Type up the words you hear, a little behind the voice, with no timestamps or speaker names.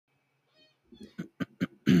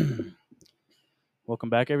Welcome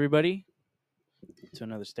back, everybody, to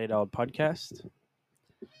another STAYDIALED podcast.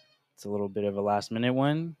 It's a little bit of a last-minute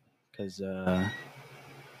one because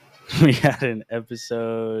we had an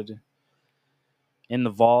episode in the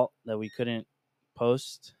vault that we couldn't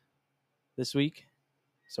post this week,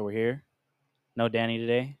 so we're here. No Danny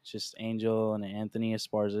today, it's just Angel and Anthony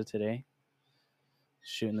Esparza today,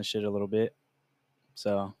 shooting the shit a little bit.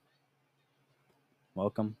 So,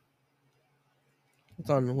 welcome.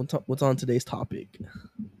 What's on today's topic?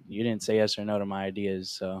 You didn't say yes or no to my ideas,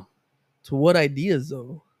 so To what ideas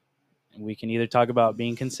though? we can either talk about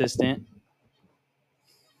being consistent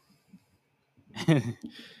and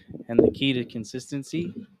the key to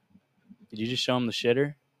consistency. Did you just show him the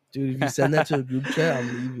shitter? Dude, if you send that to a group chat,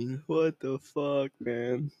 I'm leaving. What the fuck,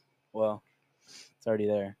 man? Well, it's already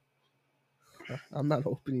there. I'm not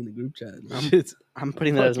opening the group chat. I'm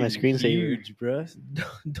putting that as my screensaver. Huge, bro.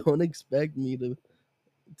 Don't expect me to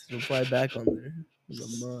reply back on there.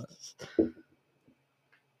 'Cause I'm not.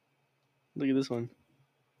 Look at this one.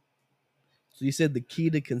 So you said the key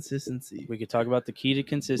to consistency. We could talk about the key to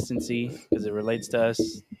consistency because it relates to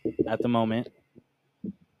us at the moment.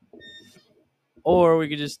 Or we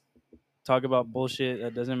could just talk about bullshit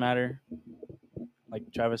that doesn't matter.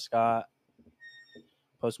 Like Travis Scott,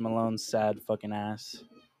 Post Malone's sad fucking ass.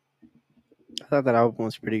 I thought that album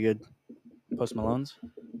was pretty good. Post Malone's?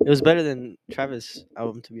 It was better than Travis'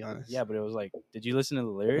 album, to be honest. Yeah, but it was like, did you listen to the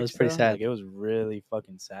lyrics? It was pretty bro? sad. Like, it was really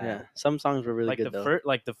fucking sad. Yeah, some songs were really like good, though.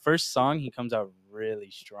 The first song, he comes out really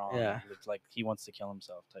strong. Yeah. It's like he wants to kill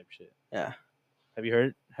himself type shit. Yeah. Have you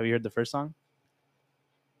heard the first song?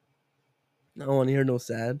 I don't want to hear no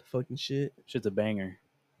sad fucking shit. Shit's a banger.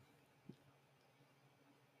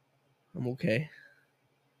 I'm okay.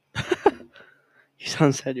 You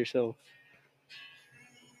sound sad yourself.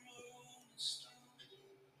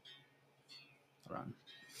 Hold on.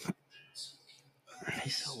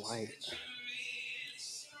 He's so white.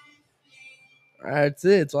 All right, that's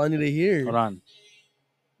it. That's all I need to hear. Hold on.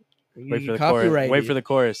 You Wait for get the chorus. copyrighted. Wait for the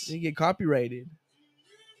chorus. You get copyrighted.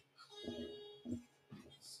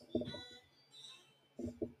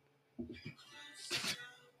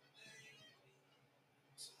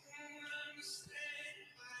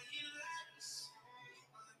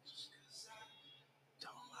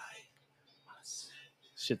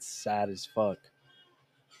 Shit's sad as fuck.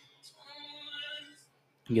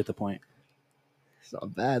 You get the point. It's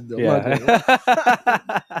not bad though. Yeah.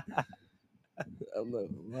 I'm not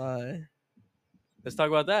gonna lie. Let's talk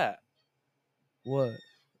about that. What?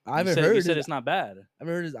 I You haven't said, heard. You said his- it's not bad. I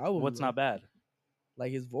haven't heard his album. What's though. not bad?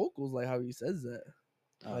 Like his vocals, like how he says that.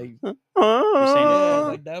 Oh. Like, saying yeah, it-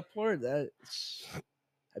 like that part. That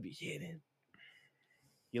I be hitting.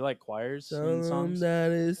 You like choirs Tell in 'em songs?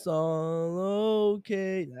 that it's all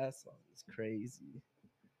okay. That song is crazy.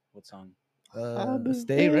 What song?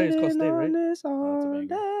 Stay, right? It's called Stay, right? Oh, it's a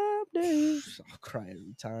banger. I'll cry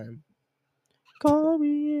every time. Call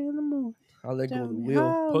me in the morning. I'll let go Tell of the me wheel.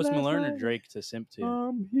 how Post last Malone or night Drake to simp to?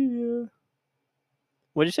 I'm here.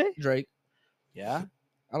 What'd you say? Drake. Yeah?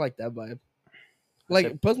 I like that vibe. I Like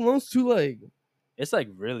said- Post Malone's too like, It's like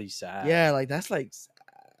really sad. yeah, like that's like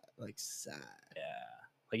sad. Yeah.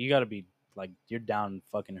 Like you gotta be like you're down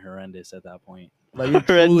fucking horrendous at that point. Like you're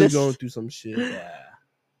truly Horrendous. going through some shit. Yeah.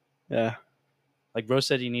 Yeah. Like bro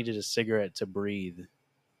said he needed a cigarette to breathe.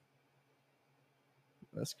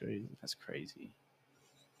 That's crazy. That's crazy.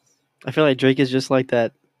 I feel like Drake is just like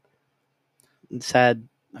that sad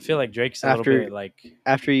I feel like Drake's a After- little bit like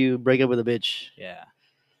after you break up with a bitch. yeah.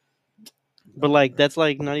 But like that's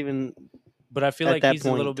like not even But I feel At like that he's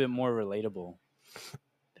a little point. bit more relatable,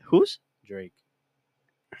 who's? Drake.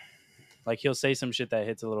 Like he'll say some shit that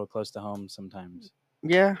hits a little close to home sometimes.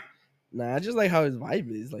 Yeah. Nah, I just like how his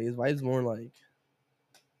vibe is. Like his vibe's more like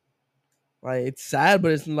it's sad,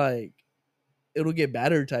 but it's like it'll get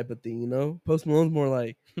better type of thing, you know? Post Malone's more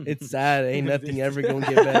like it's sad, ain't nothing ever gonna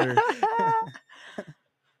get better.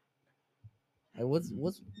 Like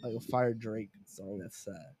what's like a fire Drake song that's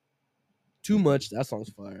sad? Too much, that song's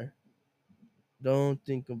fire. Don't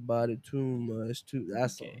think about it too much. That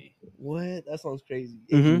song. Okay. What? That song's crazy.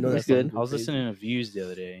 Mhm, that that's song good. go I was crazy. listening to Views the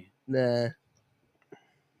other day. Nah,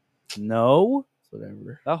 No?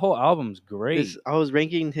 whatever. That whole album's great. I was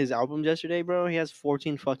ranking his albums yesterday, bro. He has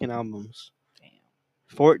 14 fucking albums. Damn.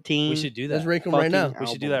 14. We should do that. Let's rank them right now. fucking We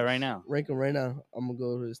should do that albums. right now. Rank them right now. I'm gonna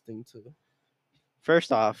go to this thing too.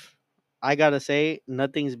 First off, I gotta say,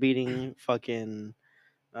 nothing's beating fucking.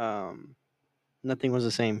 Nothing was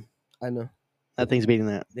the same. I know. Nothing's beating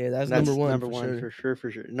that. Yeah, that's number one. Number for one sure. for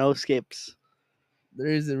sure. No skips. There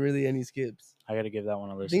isn't really any skips. I gotta give that one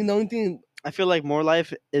a I listen. think the only thing I feel like More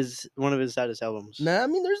Life is one of his saddest albums. Nah, I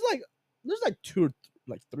mean, there's like two or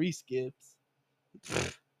like three skips.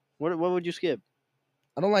 What would you skip?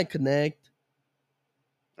 I don't like Connect.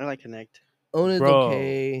 I like Connect. Own is Bro,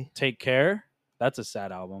 okay. Take Care. That's a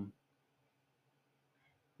sad album.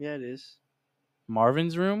 Yeah, it is.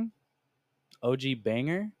 Marvin's Room. OG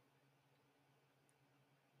banger.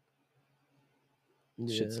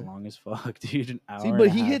 Yeah. Shit's long as fuck, dude. An hour. See, but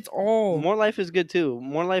he hits all. More Life is good too.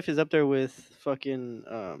 More Life is up there with fucking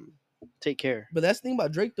Take Care. But that's the thing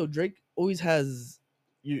about Drake though. Drake always has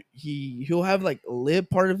he'll have like a lit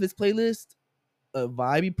part of his playlist, a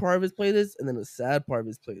vibey part of his playlist, and then a sad part of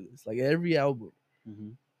his playlist. Like every album. Mm-hmm.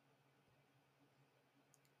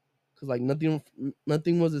 Cause like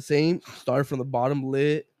nothing was the same. Started from the bottom,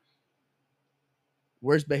 lit.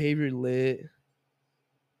 Worst behavior, lit.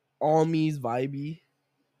 All me's vibey.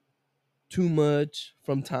 Too much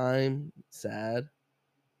from time, sad.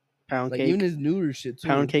 Pound Like Cake. even his newer shit too.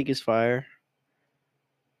 Pound Cake is fire.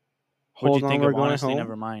 What'd Hold you on, think we're of going Honestly home.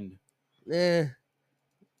 Never Mind? Eh,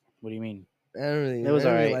 What do you mean? I don't really. It was I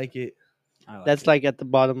don't really alright. like it. I like That's it. like at the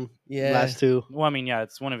bottom. Yeah. Last two. Well, I mean, yeah,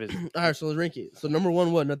 it's one of his. All right, so let's rank it. So number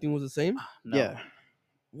one, what? Nothing was the same. No, Yeah.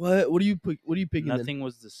 What? What do you pick? What are you picking? nothing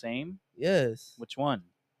was the same. Then? Yes. Which one?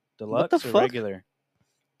 the Deluxe or fuck? regular?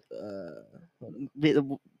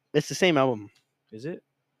 It's the same album. Is it?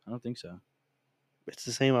 I don't think so. It's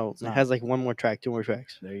the same album. It's It not. has like one more track, two more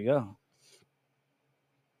tracks. There you go.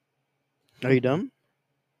 Are you dumb?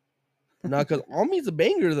 No, because All Me's a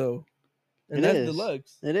banger though, and It that's is.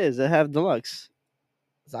 deluxe. It is. I have Deluxe.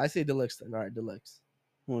 So I say deluxe then. All right, deluxe.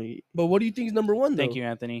 Well, But what do you think is number one? Thank though? you,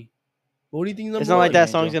 Anthony. What do you think is number it's not one? like that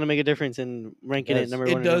Angel. song's gonna make a difference in ranking it does. number It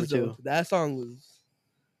one and does number though. two. That song was.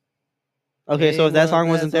 Okay, so if that song Anyone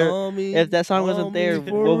wasn't that's there, on me, if that song wasn't on there,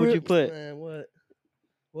 me what for would you it. put? Man, what?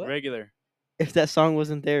 What? Regular. If that song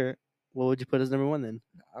wasn't there, what would you put as number one then?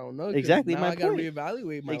 I don't know. 'cause Exactly now my I gotta point.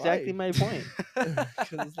 reevaluate my Exactly my point.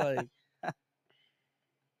 Because it's like,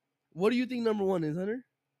 what do you think number one is, Hunter?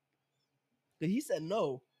 'Cause he said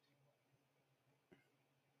no.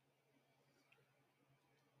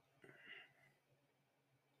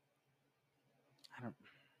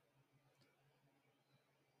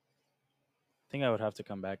 I think I would have to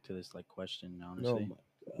come back to this like question, honestly.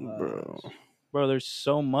 No, Bro. Bro, there's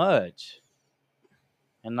so much.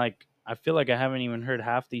 And like I feel like I haven't even heard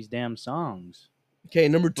half these damn songs. Okay,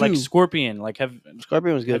 number two. Like Scorpion, like have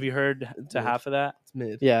Scorpion was good. have you heard It's to good. half of that? It's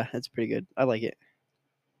mid. Yeah, it's pretty good. I like it.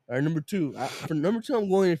 All right, number two. For number two, I'm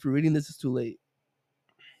going. If you're reading this, it's too late.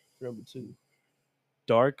 For number two.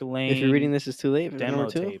 Dark Lane If you're reading this, is too late. For demo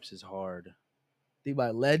number two. tapes is hard. Think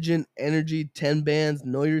about Legend, Energy, 10 Bands,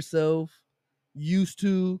 Know Yourself, Used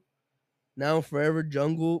to, Now and Forever,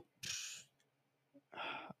 Jungle.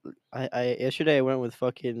 I yesterday I went with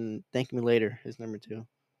fucking Thank Me Later. Is number two.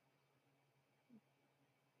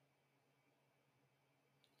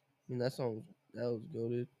 I mean, that was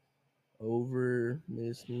goated. Over,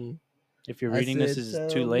 Miss Me. If you're I reading this said, is "Tell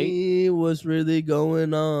too late. me what's really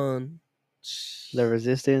going on? The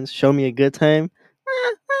Resistance. Show Me a Good Time.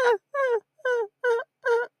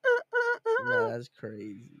 Nah, that's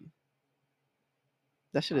crazy.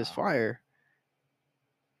 That shit is Wow. fire.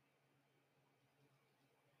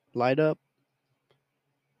 Light Up.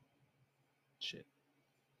 Shit.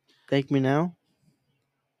 Thank Me Now.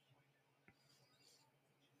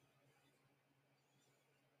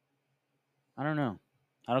 I don't know.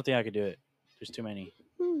 I don't think I could do it. There's too many.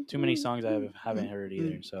 Too many songs I haven't heard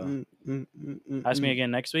either. So ask me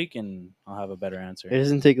again next week and I'll have a better answer. It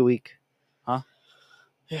doesn't take a week. Huh?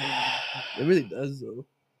 It really does, though.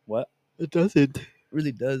 What? It doesn't. It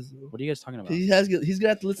really does, though. What are you guys talking about? 'Cause he's gonna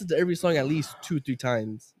have to listen to every song at least 2-3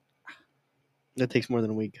 times. That takes more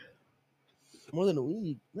than a week. More than a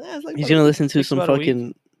week. Nah, it's like He's about gonna a- listen to takes some about a week.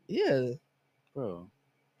 fucking. Yeah. Bro,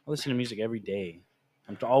 I listen to music every day.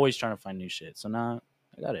 I'm always trying to find new shit. So now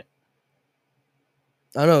I got it.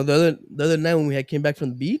 I don't know. The other night when we came back from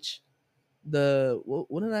the beach,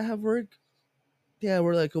 when did I have work? Yeah,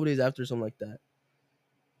 we're like a couple days after, something like that.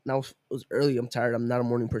 Now it was early. I'm tired. I'm not a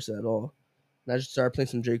morning person at all. And I just started playing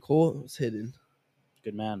some J. Cole. It was hidden.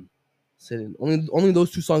 Good man. It's hidden. Only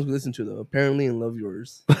those two songs we listened to though. Apparently and Love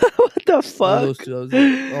Yours. What the Only fuck? those two. I was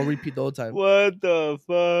like, I'll repeat the whole time. What the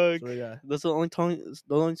fuck? Swear to God. That's the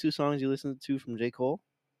only two songs you listen to from J. Cole?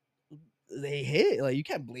 They hit. Like you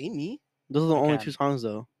can't blame me. Those are the I only can. two songs,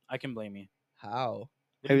 though. I can blame you. How?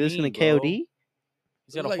 What Have do you listened mean, to bro? KOD?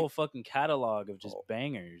 He's got a Like- whole fucking catalog of just Oh.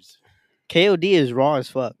 bangers. KOD is raw as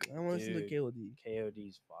fuck. I want to listen to Dude. KOD.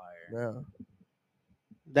 KOD's fire. No.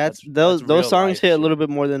 That's That's those real songs life hit a shit. little bit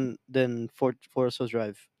more than Forest Hills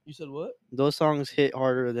Drive. You said what? Those songs hit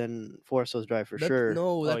harder than Forest Hills Drive for sure.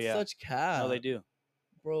 No, that's yeah. such cap. No, they do.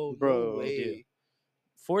 Bro, Bro, no they way. do.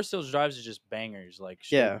 Forest Hills Drives is just bangers, like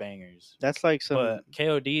straight Yeah. bangers. That's like some. But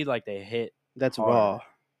KOD, like they hit that's hard raw.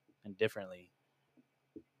 and differently.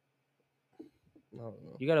 I don't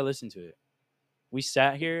know. You got to listen to it. We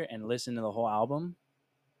sat here and listened to the whole album.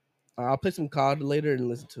 I'll play some COD later and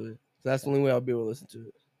listen to it. That's the only way I'll be able to listen to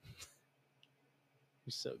it.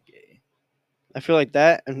 You're so gay. I feel like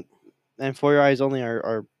that and For Your Eyes Only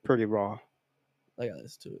are pretty raw. I gotta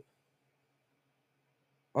listen to it.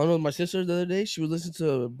 I don't know. My sister the other day, she would listen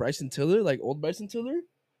to Bryson Tiller, like old Bryson Tiller.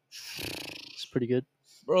 It's pretty good.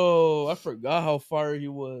 Bro, I forgot how far he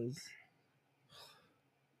was.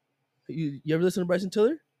 You ever listen to Bryson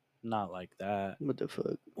Tiller? Not like that. What the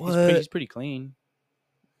fuck? He's pretty clean.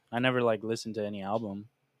 I never like listened to any album.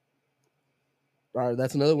 All right,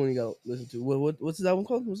 that's another one you gotta listen to. What's his album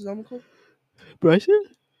called? What's his album called? Bryson?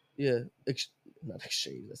 Yeah, not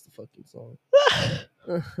Exchange. That's the fucking song.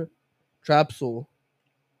 Trap Soul.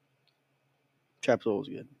 Trap Soul was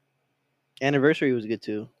good. Anniversary was good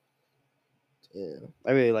too. Yeah.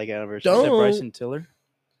 I really like Anniversary. Is that Don't- Bryson Tiller?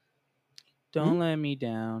 Don't Hmm? let me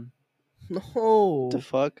down. No. What the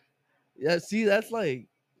fuck? Yeah, see, that's like,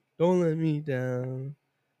 don't let me down.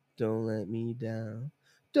 Don't let me down.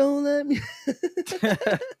 Don't let me.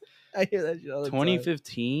 I hear that shit all the time.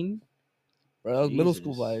 2015? Bro, that was middle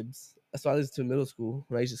school Jesus. vibes. That's why I listened to middle school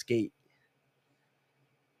when I used to skate.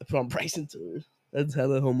 I put on Bryson Tiller. That's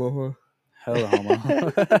hella homo, huh? Hella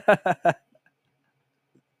homo.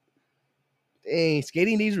 Dang,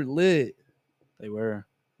 skating days were lit. They were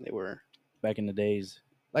They were. back in the days.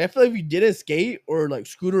 Like, I feel like if you didn't skate or like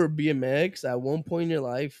scooter or BMX at one point in your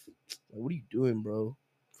life, like, what are you doing, bro?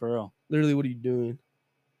 For real. Literally, what are you doing?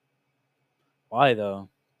 Why though?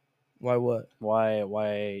 Why what?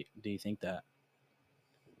 Why do you think that?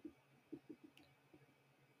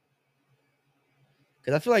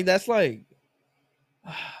 Because I feel like that's like,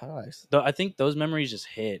 Though I think those memories just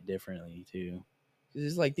hit differently too.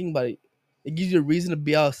 it's like, think about it. It gives you a reason to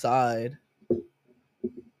be outside.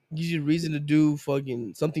 It gives you a reason to do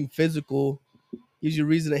fucking something physical. It gives you a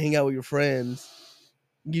reason to hang out with your friends.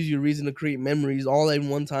 It gives you a reason to create memories all in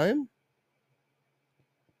one time.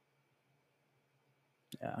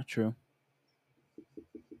 Yeah, true.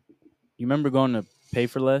 You remember going to Pay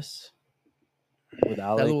for Less with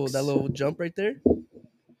Alex? That little jump right there.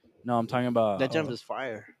 No, I'm talking about That jump is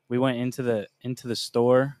fire. we went into the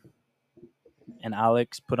store and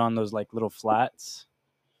Alex put on those like little flats.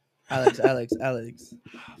 Alex.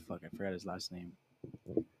 Fuck, I forgot his last name.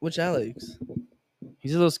 Which Alex?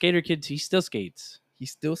 He's a little skater kid. He still skates. He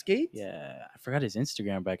still skates? Yeah, I forgot his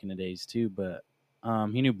Instagram back in the days too, but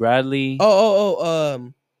he knew Bradley.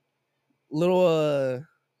 Little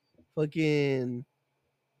fucking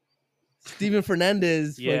Steven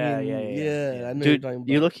Fernandez. Yeah, fucking, yeah. I know you're Dude, talking about.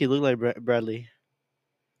 you look like Bradley.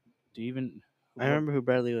 Do you even? I remember who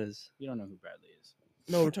Bradley was. You don't know who Bradley is.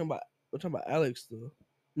 No, we're talking about Alex though.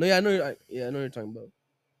 No, yeah, I know. I know you're talking about.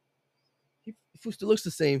 He still looks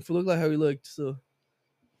the same. He look like how he looked. So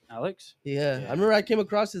Alex? yeah, Yeah. I remember I came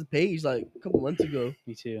across his page like a couple months ago.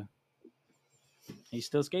 Me too. He's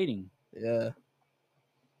still skating. Yeah,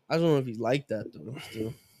 I don't know if he's like that though.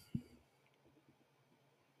 Still,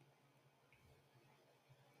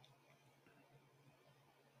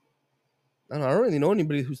 I don't really know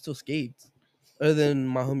anybody who still skates other than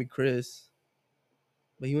my homie Chris.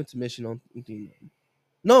 But he went to Mission on.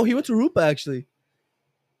 No, he went to Rupa actually.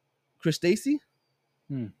 Chris Stacy.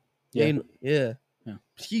 Yeah. Yeah. Yeah.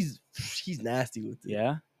 He's nasty with it.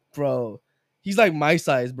 Yeah. Bro. He's like my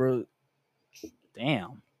size, bro.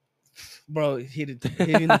 Damn. Bro, hitting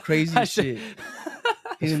the craziest shit.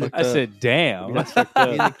 Hitting the, I said, damn. That's fucked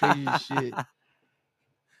hitting the up. craziest shit.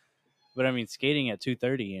 But I mean, skating at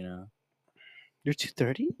 2:30, you know. You're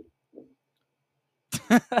 230?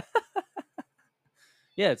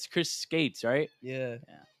 Yeah, it's Chris Skates, right? Yeah.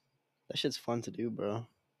 That shit's fun to do, bro.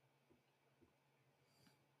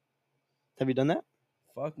 Have you done that?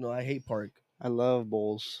 Fuck no, I hate park. I love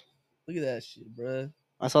bowls. Look at that shit, bro.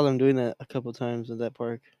 I saw them doing that a couple times at that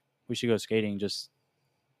park. We should go skating just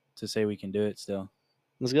to say we can do it still.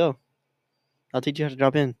 Let's go. I'll teach you how to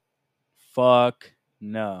drop in. Fuck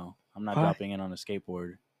no. I'm not Why? dropping in on a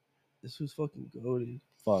skateboard. This was fucking goated.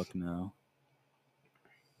 Fuck no.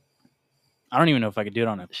 I don't even know if I could do it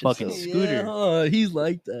on a Shit's fucking so- scooter. Yeah, he's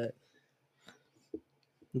like that.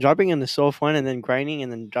 Dropping in is so fun, and then grinding,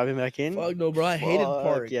 and then dropping back in. Fuck no, bro. I hated Fuck,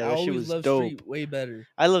 park. yeah, I that shit always was loved dope. street way better.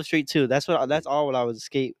 I love street too. That's all what I would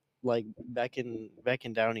skate like back in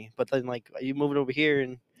Downey. But then like you move it over here,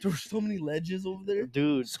 and There were so many ledges over there.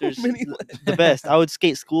 Dude, So there's many the best. I would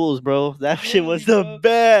skate schools, bro. That shit was Literally, the bro.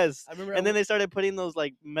 best. I remember And then they started putting those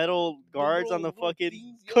like metal guards on the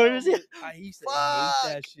fucking corners. Yeah. I used to hate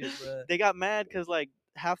that Fuck. shit, bro. They got mad because like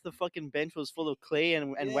half the fucking bench was full of clay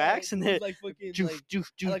and Yeah, wax, and it then was like fucking juice, like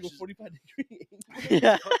juice, at like a juice. 45-degree angle.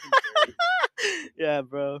 Yeah. Yeah,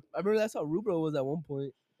 bro. I remember that's how Rubro was at one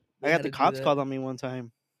point. I They got had the to do cops that. called on me one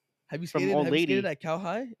time. Have you from skated? old Have you skated lady. at Cal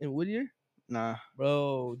High in Whittier? Nah.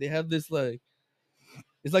 Bro, they have this like,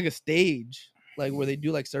 it's like a stage, like where they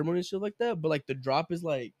do like ceremony and shit like that. But like the drop is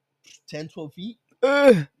like 10, 12 feet.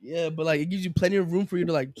 Yeah, but like it gives you plenty of room for you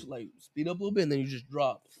to like speed up a little bit and then you just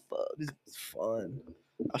drop. Fuck, this is fun.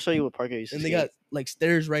 I'll show you what park I used to And they skate. got like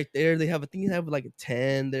stairs right there. They have, I think they have like a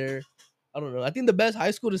 10 there. I don't know. I think the best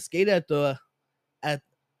high school to skate at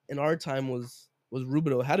in our time was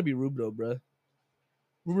Rubidoux. It had to be Rubidoux, bro.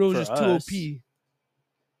 Rubidoux was For just us, too OP.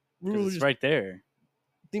 Rubidoux 'cause was it's just, right there.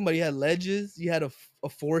 think about it, you had ledges. You had a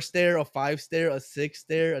 4 stair, a 5 stair, a 6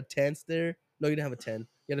 stair, a 10 stair. No, you didn't have a 10.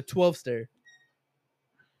 You had a 12 stair.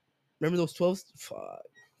 Remember those 12? Fuck.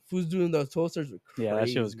 Who's doing those 12 stairs were crazy. Yeah, that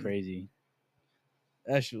shit was crazy.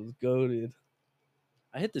 That shit was goated.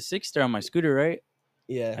 I hit the 6 star on my scooter, right?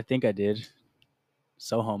 Yeah. I think I did.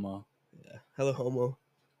 So homo. Yeah. Hello, homo.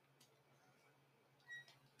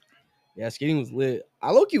 Yeah, skating was lit.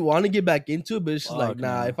 I low-key want to get back into it, but it's just like, Fuck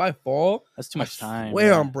nah, no. if I fall, That's too much time.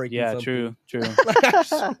 swear yeah. I'm breaking Yeah, something. true. like, I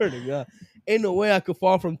swear to God. Ain't no way I could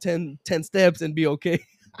fall from 10 steps and be okay.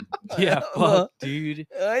 Yeah, Hell no. fuck, dude.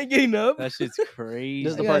 I ain't getting up. That shit's crazy.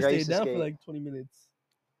 This is I the gotta park I stay used to down skate. for like 20 minutes.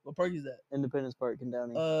 What park is that? Independence Park in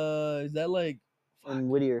Downey. Is that like in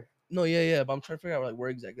Whittier. no, yeah, but I'm trying to figure out like where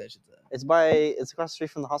exactly that shit's at. It's across the street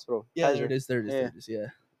from the hospital. Yeah, Kaiser. there it is, yeah.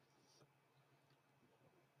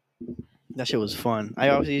 That shit was fun. I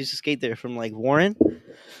always used to skate there from like Warren,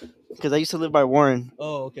 because I used to live by Warren,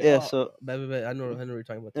 Oh, okay. Yeah, Oh, so- bet. I know what you're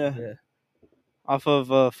talking about. Yeah. Yeah. off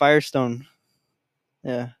of Firestone.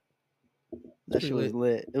 Yeah, that pretty shit was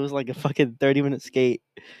lit. lit. It was like a fucking 30-minute skate.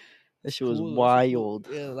 That shit was Cool, that's wild.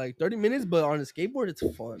 cool. Yeah, like 30 minutes, but on a skateboard, it's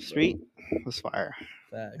fun. Bro. Street was fire.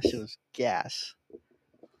 That Facts. shit was gas.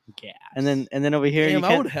 Gas. And then over here, Damn, you I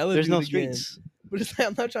can't. would hella There's do no it again. streets. But it's like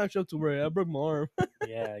I'm not trying to show up to where I broke my arm.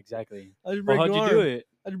 Yeah, exactly. I just Well, break how'd your you arm. do it?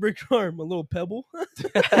 I just break your arm. A little pebble.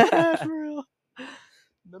 For real.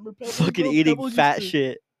 Remember pebbles? Fucking bro? eating Pebbles used fat to-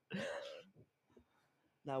 shit.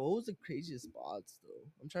 Now, what was the craziest spots though?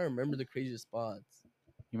 I'm trying to remember the craziest spots.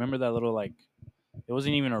 You remember that little like? It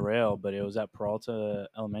wasn't even a rail, but it was at Peralta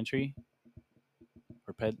Elementary.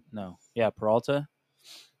 Or Peralta,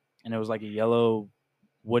 and it was like a yellow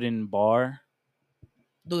wooden bar.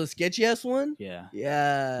 The sketchy ass one. Yeah,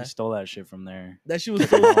 Yeah, we stole that shit from there. that shit was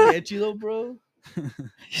so sketchy though, bro. You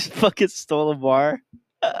fucking stole a bar.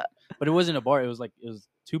 But it wasn't a bar. It was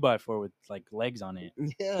 2x4 with like legs on it.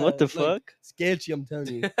 Yeah. What the like, fuck? Sketchy, I'm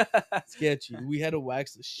telling you. Sketchy. We had to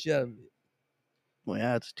wax the shit out of it. Well,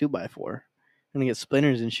 yeah, it's a 2x4. Gonna get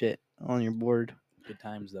splinters and shit on your board. Good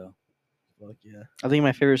times though. Fuck yeah. I think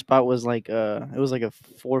my favorite spot was like it was like a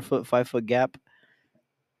 4 foot, 5 foot gap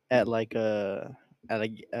at like a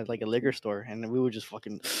liquor store, and we would just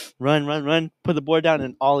fucking run, put the board down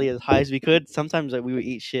and ollie as high as we could. Sometimes like we would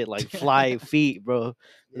eat shit like fly feet, bro.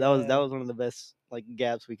 That was one of the best like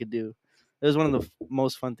gaps we could do. It was one of the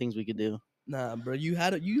most fun things we could do. Nah, bro. You've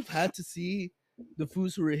had to see the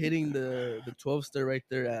fools who were hitting the 12 star right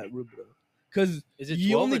there at Rubidoux. Because Is it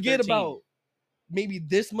you 12 only or get 13? about maybe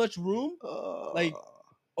this much room, like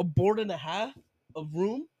a board and a half of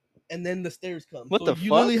room, and then the stairs come. What the you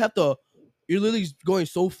fuck? literally have to. You're literally going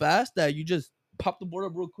so fast that you just pop the board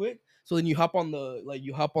up real quick. So then you hop on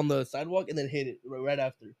the sidewalk and then hit it right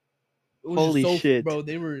after. It was Holy just so, shit. bro!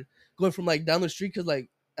 They were going from like down the street because like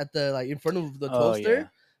at the like in front of the 12 Oh, stair, yeah.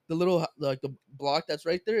 the little like the block that's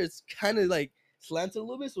right there. It's kind of like slanted a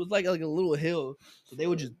little bit, so it's like a little hill. So they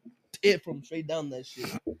would just hit from straight down that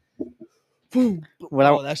shit. Boom.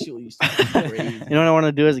 That shit used to be crazy. You know what I want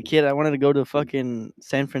to do as a kid? I wanted to go to fucking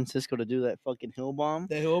San Francisco to do that fucking hill bomb.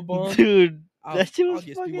 The hill bomb, Dude, I'll that shit I'll was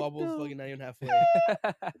get fucking speed wobbles dope. fucking not even halfway.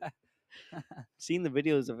 Seeing the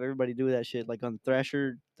videos of everybody do that shit, like on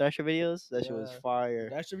Thrasher videos, that shit was Yeah. fire.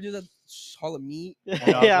 That shit do that Hall of Meat. I was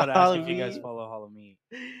about to ask if you guys Halloween. follow Hollow Meat.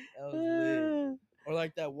 That was lit. Or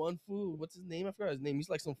like that one fool, what's his name? I forgot his name. He's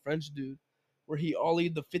like some French dude, where he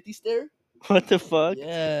ollied the 50 stair. What the fuck?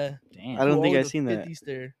 Yeah, Damn. I don't Who think ollied I've the seen that. 50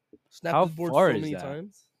 stair. Snapped How his board far so is many that?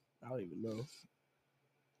 times. I don't even know.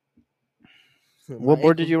 What My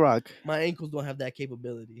board did ankles- you rock? My ankles don't have that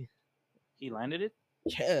capability. He landed it?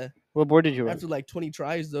 Yeah. What board did you rock? After like 20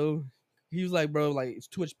 tries though, he was like, bro, like it's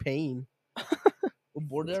too much pain. What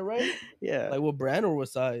board did I ride? Yeah, Like what brand or what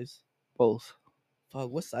size? both. Fuck,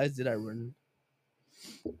 what size did I run?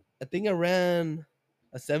 I think I ran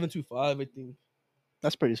a 725. I think.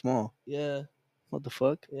 That's pretty small. Yeah, What the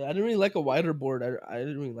fuck? yeah. I didn't really like a wider board. I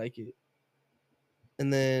didn't really like it.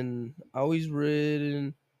 And then I always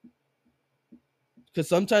ridden because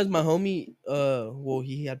sometimes my homie, well,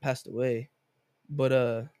 he had passed away,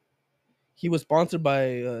 but he was sponsored by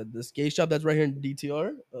the skate shop that's right here in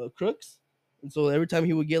DTR, Crooks. And so every time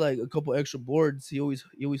he would get like a couple extra boards, he always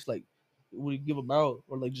like would give them out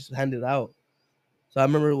or like just hand it out. So I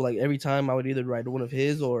remember like every time I would either ride one of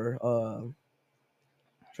his or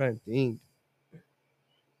trying to think.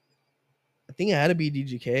 I think it had to be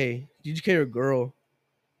DGK or girl.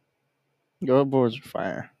 Girl boards are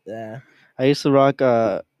fire. Yeah. I used to rock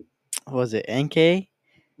what was it NK?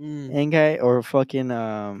 Mm. NK or fucking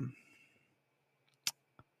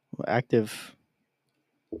active.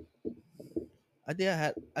 I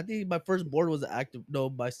think my first board was an active. No,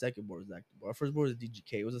 my second board was an active board. My first board was a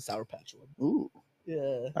DGK. It was a Sour Patch one. Ooh.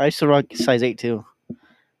 Yeah. I used to rock size 8 too.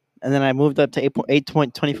 And then I moved up to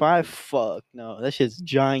 8.25. Fuck no, that shit's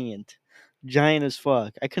giant. Giant as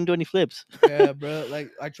fuck. I couldn't do any flips. Yeah, bro.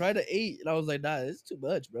 Like I tried to 8 and I was like, nah, it's too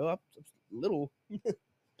much, bro. I'm little.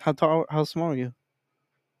 How small are you?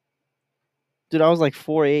 Dude, I was like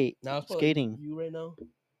 4'8". Now it's probably Skating. you right now.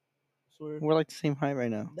 Swear. We're like the same height right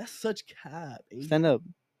now. That's such cap. Angel. Stand up.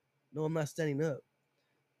 No, I'm not standing up.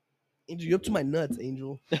 Angel, you're up to my nuts,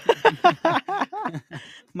 Angel.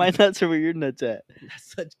 My nuts are where your nuts at.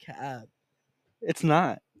 That's such cap. It's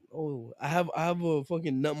not. Oh, I have a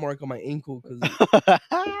fucking nut mark on my ankle because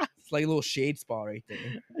it's like a little shade spot right there.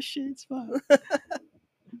 A shade spot.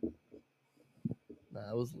 Nah,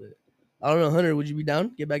 that was lit. I don't know, Hunter. Would you be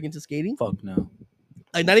down? Get back into skating? Fuck no.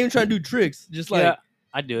 Like not even trying to do tricks, just like Yeah,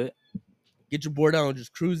 I do it. get your board out and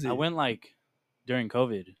just cruise it. I went like during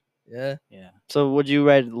COVID. Yeah. Yeah. So would you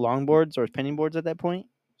ride longboards or penny boards at that point?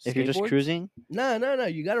 If you're just Skateboards? cruising? Nah.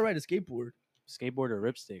 You gotta ride a skateboard. Skateboard or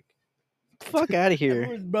ripstick. Fuck out of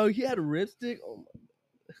here. Bro, he had a ripstick. Oh my,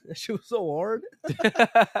 that shit was so hard.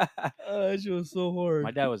 That shit was so hard.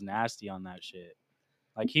 My dad was nasty on that shit.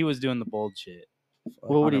 Like he was doing the bold shit.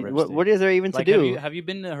 What would on he, a what ripstick. is there even Like to do? have you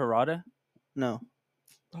been to Harada? No.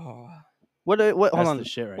 Oh, What hold That's on. the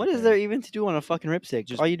shit right What is there. there even to do on a fucking ripstick?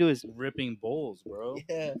 Just All you do is ripping bowls, bro.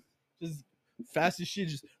 yeah. Just fast as shit.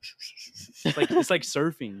 Just It's like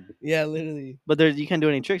surfing. yeah, literally. but there you can't do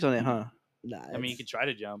any tricks on it, huh? Nah. I mean, you could try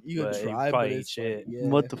to jump. You but could it try, but probably eat it's shit. yeah.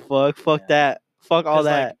 What the fuck? Fuck Yeah. that. Fuck all 'Cause,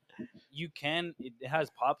 like, that. You can. It has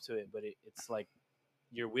pop to it, but it's like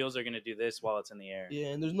your wheels are gonna do this while it's in the air. Yeah,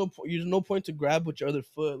 and there's no point to grab with your other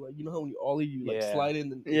foot. Like you know how when you ollie, you like Yeah. slide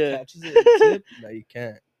in and it Yeah. catches it. And the tip? No, you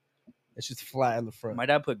can't. It's just flat in the front. My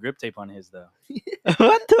dad put grip tape on his though,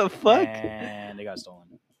 What the fuck? and it got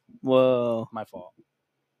stolen. Whoa. My fault.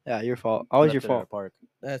 Yeah, your fault. Always your Left it at a fault. park.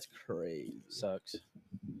 That's crazy. Sucks.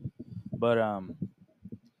 But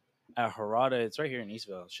at Harada, it's right here in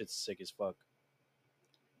Eastville. Shit's sick as fuck.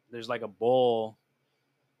 There's like a bowl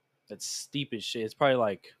that's steep as shit. It's probably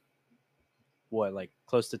like what, like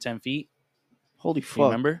close to 10 feet. Holy Do you fuck.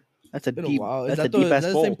 remember? That's a Been deep. a while. That's Is a that deep is ass that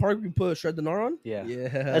the bowl. same park we put Shred the Gnar on? Yeah. Yeah.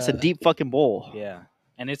 That's a deep fucking bowl. Yeah.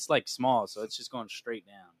 And it's like small, so it's just going straight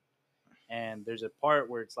down. And there's a part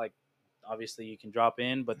where it's like, obviously you can drop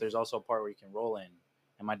in, but there's also a part where you can roll in.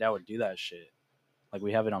 And my dad would do that shit. Like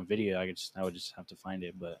we have it on video. I would just have to find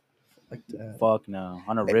it, but Like that. fuck no.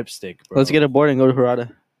 On a ripstick, bro. Let's get a board and go to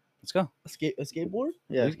Harada. Let's go. A skateboard?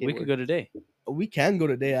 Yeah, we could go today. We can go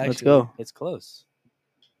today. Actually, Let's go. It's close.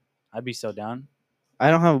 I'd be so down.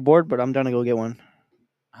 I don't have a board, but I'm down to go get one.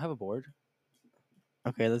 I have a board.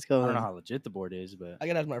 Okay, let's go. I don't know then. how legit the board is, but I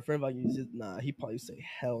can ask my friend if I can use it. Nah, he probably say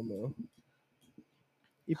hell no.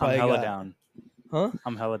 He I'm probably hella got- down. Huh?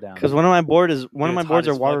 I'm hella down. Because one of my boards are Dude, it's hot waterlogged.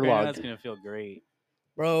 as fuck right now. It's gonna feel great,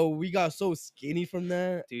 Bro, we got so skinny from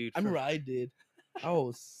that. dude. I remember I did. I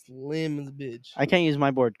was slim as a bitch. I can't use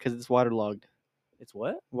my board because it's waterlogged. It's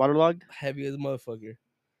what? Waterlogged. Heavy as a motherfucker.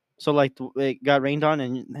 So like it got rained on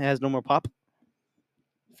and it has no more pop.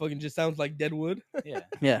 Fucking just sounds like dead wood. Yeah.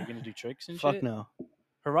 Yeah. You're gonna do tricks and Fuck shit. no.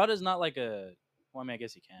 Harada's not like a. Well, I mean, I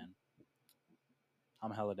guess you can.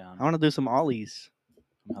 I'm hella down. I want to do some ollies.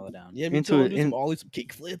 I'm hella down. Yeah, me Into too. I'll it- do in- some ollie, some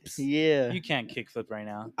kick flips. Yeah. You can't kickflip right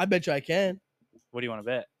now. I bet you I can. What do you want to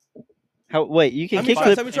bet? How? Wait, you can How many kick tries?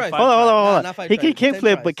 flip. How many tries? Hold Hold on, hold on, Nah, hold on. not 5 He can tries, kick 10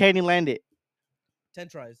 flip, tries. but can he land it? 10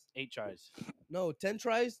 tries. 8 tries. No, 10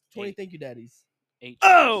 tries, 20 8. thank you daddies. 8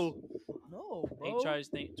 tries. Oh! No, bro. 8 tries.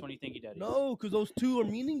 20 thank you, daddy. No, because those two are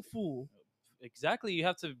meaningful. Exactly. You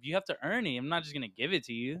have to earn it. I'm not just gonna give it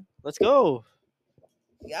to you. Let's go.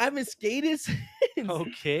 I haven't skated since.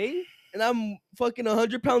 Okay. and I'm fucking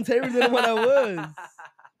 100 pounds heavier than what I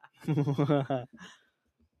was.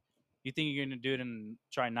 You think you're gonna do it and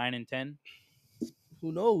try 9 and 10?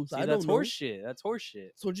 Who knows? See, I that's don't know. horse shit. That's horse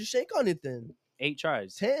shit. So just shake on it then. 8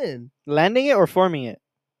 tries. 10. Landing it or forming it?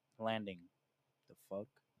 Landing. The fuck?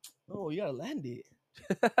 Oh, you gotta land it.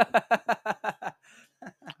 I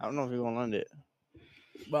don't know if you're gonna land it.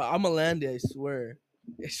 But I'm gonna land it. I swear.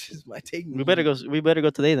 It's just my technique. We better go. We better go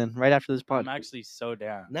today then, right after this pod. I'm actually so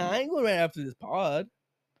down. Nah, I ain't going right after this pod.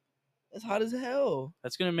 It's hot as hell.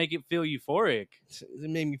 That's gonna make it feel euphoric. Does it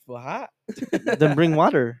make me feel hot? Then bring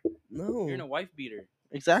water. No. You're in a wife beater.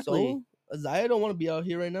 Exactly. So, Isaiah don't want to be out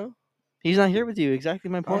here right now. He's not here with you. Exactly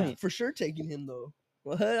my I'm point. for sure taking him though.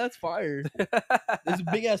 Well, that's fire. There's a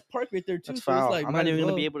big ass park right there too. That's so foul. it's like I'm might not as even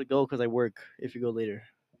gonna well. be able to go because I work. If you go later,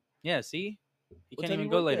 Yeah, see? You What can't time even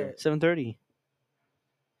you go work later. at? 7:30.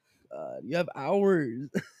 You have hours.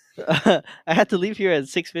 I had to leave here at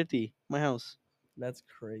 6:50. My house. That's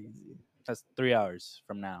crazy. That's 3 hours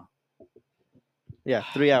from now. Yeah,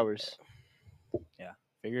 3 hours.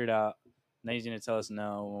 Figure it out. Then he's gonna tell us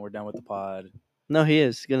no when we're done with the pod. No, he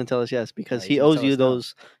is gonna tell us yes because Yeah, he he's gonna owes tell you us no.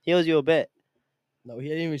 those. He owes you a bet. No, he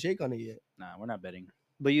didn't even shake on it yet. Nah, we're not betting.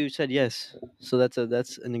 But you said yes, so that's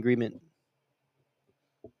an agreement.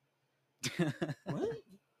 What?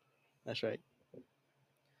 That's right.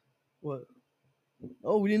 What?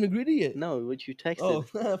 Oh, we didn't agree to yet. No, what you Oh,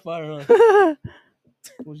 texted. fire on.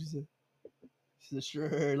 What'd you say? She said,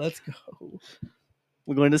 sure, let's go.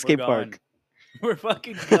 We're going to We're skate going. park. We're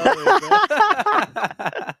fucking going,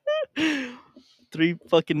 bro. 3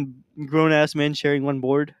 fucking grown ass men sharing one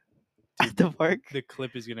board at the park. The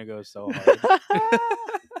clip is gonna go so hard.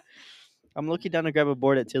 I'm looking down to grab a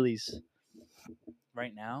board at Tilly's.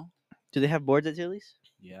 Right now? Do they have boards at Tilly's?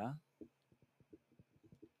 Yeah.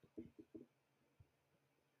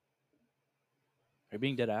 Are you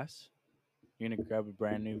being dead ass? You're gonna grab a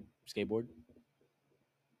brand new skateboard?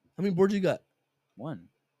 How many boards you got? 1.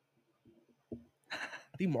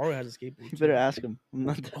 I think Mario has a skateboard. You too. better ask him. I'm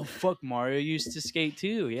not Oh fuck! Mario used to skate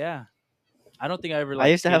too. Yeah. I don't think I ever. I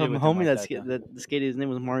used to have a skated with him homie like that, though. that skated. His name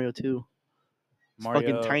was Mario too. He's Mario.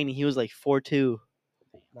 fucking tiny. He was like 4'2".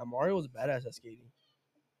 Now Mario was badass at skating.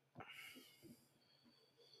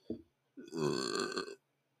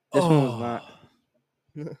 This one was not.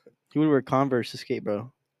 He would wear Converse to skate,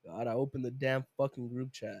 bro. God, I opened the damn fucking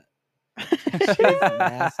group chat. Shit's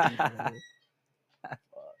nasty, bro. Fuck.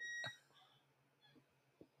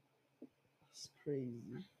 That's crazy.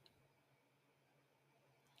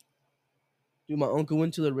 Dude, my uncle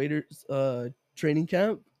went to the Raiders training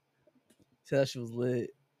camp. Said that shit was lit.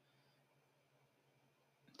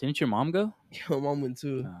 Didn't your mom go? Yeah, my mom went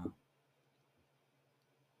too. Oh.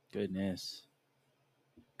 Goodness.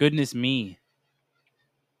 Goodness me.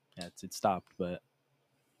 Yeah, it stopped, but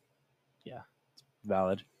yeah, it's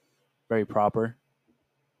valid. Very proper.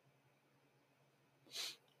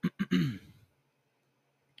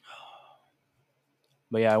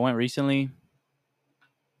 But yeah, I went recently,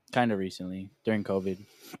 kind of recently, during COVID,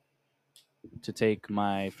 to take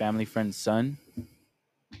my family friend's son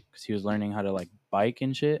because he was learning how to like bike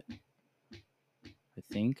and shit. I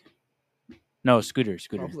think. No, scooter.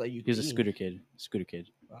 Sounds like you He was a think. scooter kid.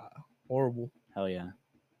 Wow, horrible. Hell yeah.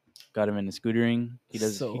 Got him into scootering. He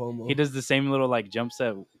does So homo. he does the same little like jumps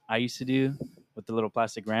that I used to do with the little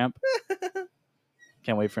plastic ramp.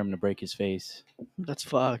 Can't wait for him to break his face. That's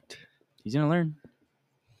fucked. He's gonna learn.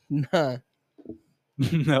 Nah,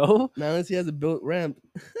 No? not unless he has a built ramp.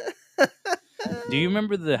 Do you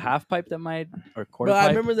remember the half pipe that or quarter Bro, I pipe?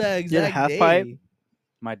 remember that exact half day. pipe?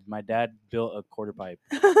 My dad built a quarter pipe.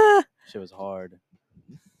 Shit was hard.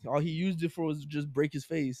 All he used it for was just break his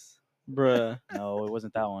face. Bruh. No, it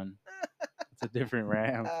wasn't that one. It's a different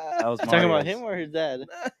ramp. That was Talking about Mario's. him or his dad?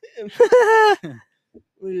 Tell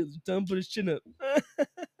him to put his chin up.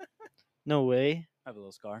 No way. I have a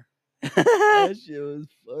little scar. That shit was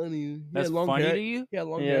funny. He That's had long funny hair. to you? He had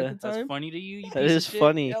long Yeah. hair at the That's time. funny to you? You That piece of is shit?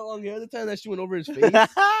 funny. He had long hair at the time. That shit went over his face.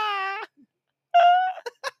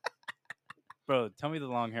 Bro, tell me the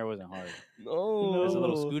long hair wasn't hard. No. As a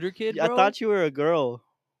little scooter kid, I bro? thought you were a girl.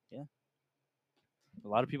 A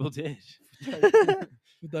lot of people did. We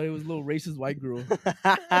thought he was a little racist white girl.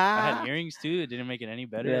 I had earrings too. It didn't make it any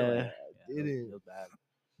better. Yeah. Like, Did it it? was bad.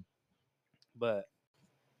 But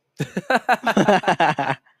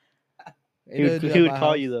he would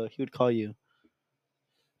call you though. He would call you.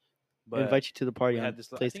 but Invite you to the party we on had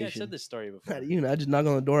this. I think I PlayStation. said this story before. Not even. I just knock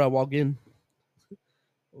on the door. I walk in.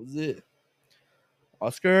 What was it?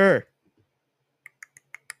 Oscar.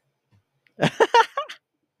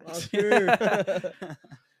 Oscar.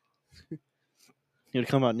 He would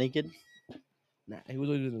come out naked. Nah, he was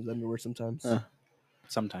always in his underwear sometimes.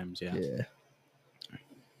 Sometimes, yeah. Yeah.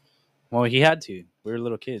 Well, he had to. We were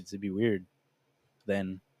little kids. It'd be weird.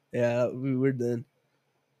 Then Yeah, we were then.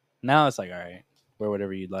 now it's like, all right, wear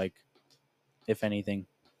whatever you'd like, if anything.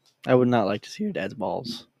 I would not like to see your dad's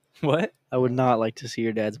balls. What? I would not like to see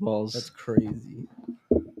your dad's balls. That's crazy.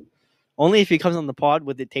 Only if he comes on the pod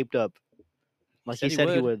with it taped up. Like Said he said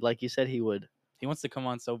he would. would. Like you said he would. He wants to come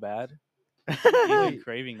on so bad. He's Wait. been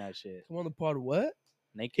craving that shit. Come on the pod, what?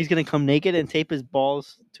 Naked. He's gonna come naked and tape his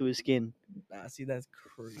balls to his skin. Nah, see, that's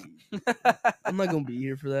crazy. I'm not gonna be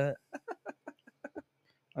here for that.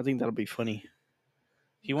 I think that'll be funny.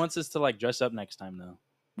 He wants us to like dress up next time though.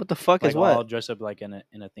 What the fuck Like is what? all dress up like in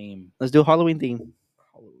a theme. Let's do a Halloween theme.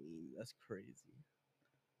 Halloween, that's crazy.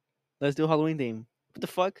 Let's do a Halloween theme. What the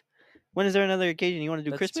fuck? When is there another occasion? You want to do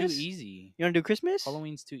That's Christmas? too easy. You want to do Christmas?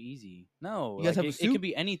 Halloween's too easy. No, You guys like, have a it suit? could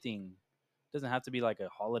be anything. It doesn't have to be like a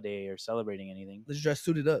holiday or celebrating anything. Let's dress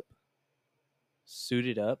suited up.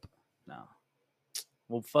 Suited up? No.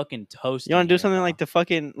 We'll fucking toast. You want in to do here, something pal. like the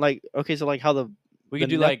fucking like okay, so like how the we the could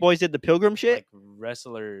do Neck like boys did the pilgrim shit. like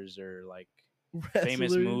wrestlers or like famous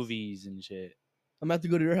Wrestlers. movies and shit. I'm gonna have to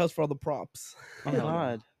go to your house for all the props. Oh Hell no.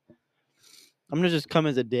 God. I'm gonna just come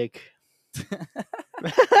as a dick.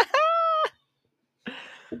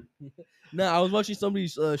 Nah, I was watching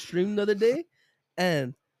somebody's stream the other day,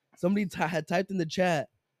 and somebody had typed in the chat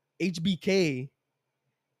HBK,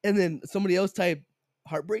 and then somebody else typed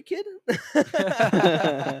Heartbreak Kid.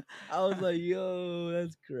 I was like, yo,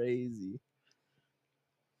 that's crazy.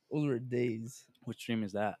 Those were days. What stream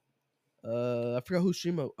is that? I forgot whose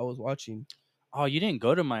stream I was watching. Oh, you didn't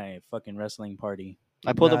go to my fucking wrestling party.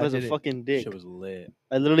 I pulled Nah, up I as a didn't. fucking dick. Shit was lit.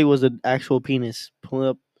 I literally was an actual penis pulling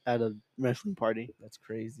up at a wrestling party. That's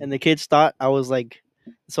crazy. And the kids thought I was like,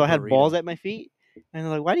 so I had Burrito. balls at my feet, and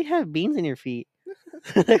they're like, "Why do you have beans in your feet?"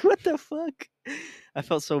 Like, what the fuck? I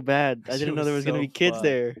felt so bad. I That didn't shit know there was was gonna so be kids fucked.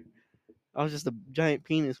 there. I was just a giant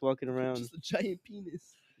penis walking around. Just a giant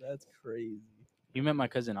penis. That's crazy. You met my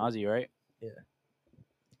cousin Ozzy, right? Yeah.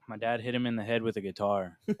 My dad hit him in the head with a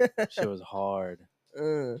guitar. Shit was hard.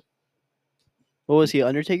 What was he,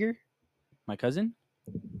 Undertaker? My cousin?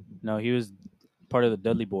 No, he was part of the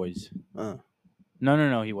Dudley Boys. Uh.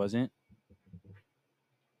 No, he wasn't.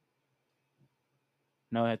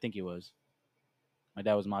 No, I think he was. My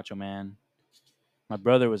dad was Macho Man. My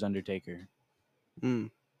brother was Undertaker. Mm.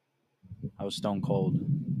 I was Stone Cold.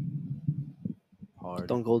 Hard.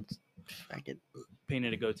 Stone Cold. Faggot.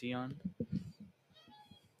 Painted a goatee on.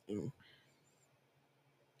 Mm.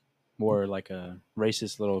 Wore like a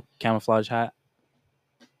racist little camouflage hat.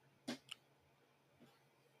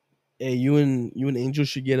 Hey, you and Angel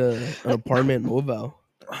should get an apartment in Oval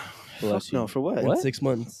Bless Fuck no, you. for what? in 6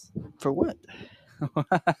 months. For what?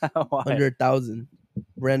 Why? Under 1,000.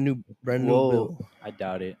 Brand new bill. Whoa. I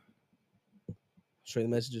doubt it. Show you the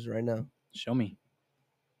messages right now. Show me.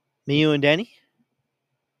 Me, you, and Danny?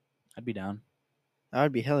 I'd be down. I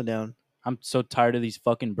would be hella down. I'm so tired of these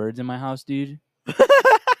fucking birds in my house, dude.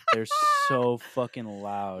 They're so fucking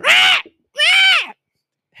loud.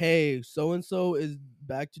 Hey, so and so is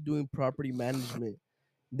back to doing property management.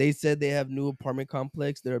 They said they have new apartment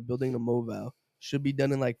complex that are building in Moval. Should be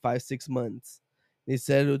done in like 5-6 months. They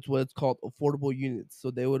said it's what's called affordable units,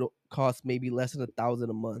 so they would cost maybe less than 1,000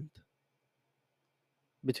 a month.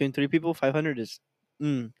 Between 3 people, 500 is...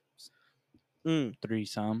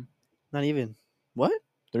 Threesome. Not even. What?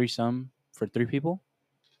 Threesome for 3 people?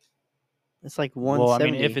 It's like Well, I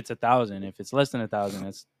 170. mean, if it's 1,000. If it's less than 1,000,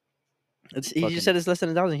 it's He fucking- just said it's less than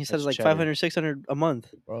 1,000. He said that's it's like cheddar. 500, 600 a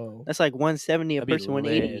month. Bro. That's like 170 a that'd be person, lit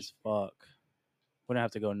 180. as fuck. Wouldn't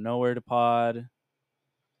have to go nowhere to pod.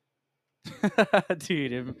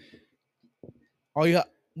 Dude, Oh yeah.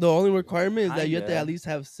 The only requirement is that you have to Kinda. at least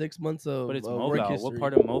have 6 months of but it's work Moval. history. What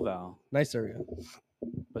part of Moval? Nice area.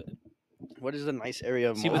 What is the nice area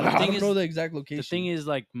of See, but Moval? the I thing don't is- know the exact location. The thing is,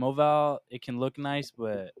 like, Moval, it can look nice,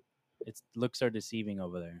 but its looks are deceiving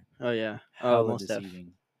over there. Oh, yeah. Oh, Hella most def.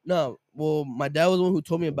 deceiving. No, well, my dad was the one who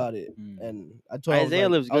told me about it, Mm. and I told him, Isaiah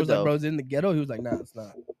lives I was good, like, though. bro, is it in the ghetto? He was like, nah, it's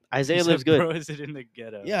not. Isaiah He said, lives good. Bro, is it in the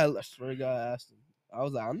ghetto? Yeah, I swear to God, I asked him. I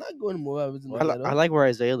was like, I'm not going to move. I was in the I, ghetto. I like where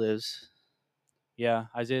Isaiah lives. Yeah,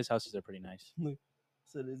 Isaiah's houses are pretty nice.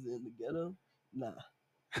 said, is it in the ghetto? Nah.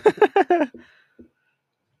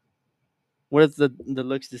 What if the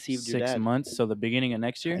looks deceived your 6 dad? months, so the beginning of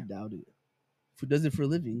next I year? doubt it. Who does it for a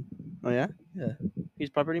living? Oh, yeah? Yeah. He's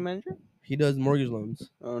property manager? He does mortgage loans.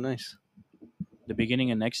 Oh, nice. The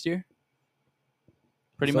beginning of next year?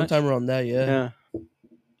 Pretty much? Sometime around that, yeah.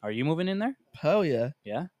 Are you moving in there? Hell yeah.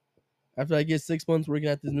 Yeah? After I get 6 months working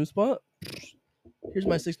at this new spot, here's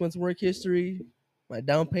my 6 months work history, my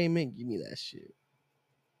down payment. Give me that shit.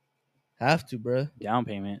 Have to, bro. Down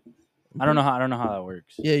payment. I don't know how that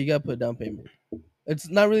works. Yeah, you gotta put a down payment. It's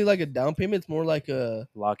not really like a down payment. It's more like a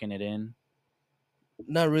Locking it in.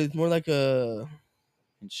 not really. It's more like a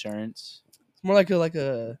Insurance. it's more like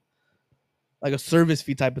a service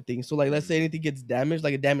fee type of thing. So like let's say anything gets damaged,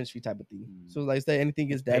 like a damage fee type of thing. So like say anything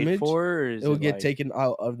gets Paid damaged, for, or is it will it get like, taken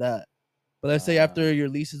out of that. But let's say after your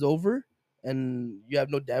lease is over and you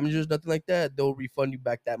have no damages, nothing like that, they'll refund you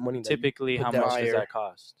back that money. That you typically put how down. much does that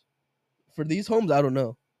cost? For these homes, I don't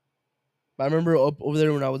know. But I remember up over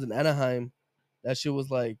there when I was in Anaheim, that shit was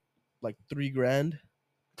like $3,000.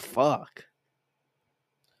 Fuck.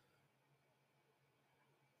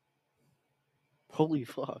 Holy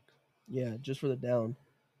fuck. Yeah, just for the down.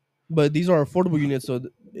 But these are affordable units, so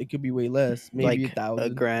it could be way less. Maybe Like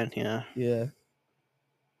 $1,000. $1,000, yeah. Yeah.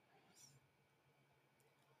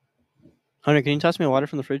 Hunter, can you toss me a water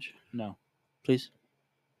from the fridge, No. please?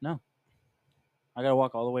 I gotta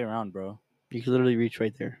walk all the way around, bro. You can literally reach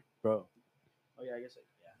right there. Bro. Oh yeah, I guess.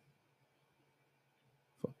 Yeah.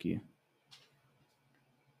 Fuck you.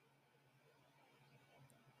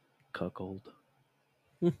 Cuckold.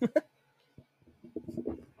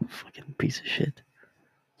 Fucking piece of shit.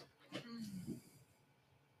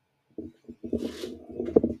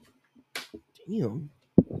 Damn.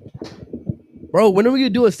 Bro, when are we gonna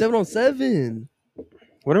do a 7-on-7?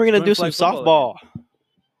 When are we gonna Doing do some flag football softball?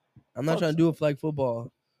 I'm not trying to do a flag football.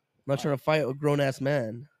 I'm not trying to fight a grown ass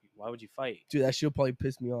man. Why would you fight? Dude, that shit'll probably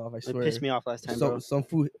piss me off. I It swear. pissed me off last time, bro. Some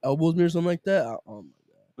fool elbows me or something like that. Oh my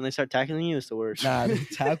When they start tackling you, it's the worst. god. Nah, they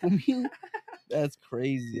tackle me. That's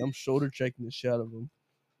crazy. I'm shoulder checking the shit out of him.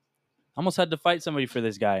 Almost had to fight somebody for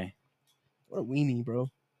this guy. What a weenie, bro.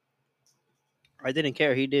 I didn't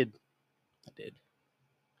care. He did.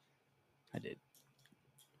 I did.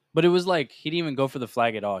 But it was like he didn't even go for the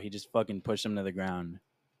flag at all. He just fucking pushed him to the ground.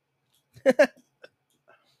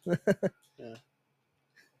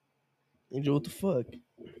 Angel, what the fuck?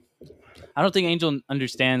 I don't think Angel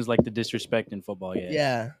understands like the disrespect in football yet.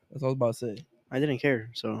 Yeah, that's what I was about to say. I didn't care,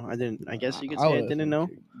 so I didn't. I guess you could say I didn't know.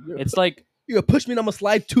 It's like, You gonna push me and I'm gonna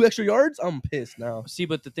slide 2 extra yards? I'm pissed now. see,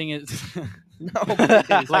 but the thing is, No, I'm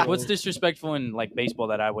pissed, like, bro. what's disrespectful in like baseball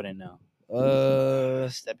that I wouldn't know?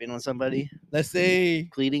 Stepping on somebody, Let's say,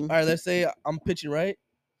 cleating. all right, let's say I'm pitching, right?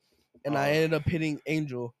 And I Oh. ended up hitting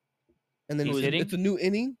Angel. And then He's it's, hitting? it's a new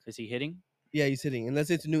inning. Is he hitting? Yeah, he's hitting. And let's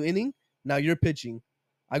say it's a new inning. Now you're pitching.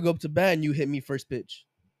 I go up to bat and you hit me first pitch.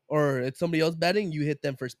 Or it's somebody else batting, you hit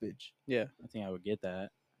them first pitch. Yeah, I think I would get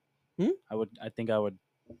that. Hmm? I think I would.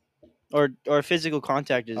 or physical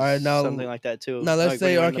contact is All right, now- something like that too. now let's Like when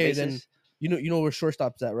say, you're on the okay, then bases. you know where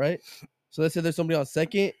shortstop's at, right? So let's say there's somebody on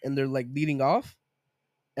second and they're like leading off,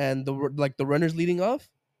 and the runner's leading off,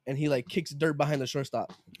 and he like kicks dirt behind the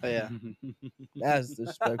shortstop. Oh, yeah. That's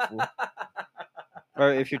disrespectful.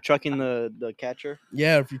 Or if you're trucking the catcher,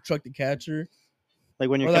 Yeah, if you truck the catcher, like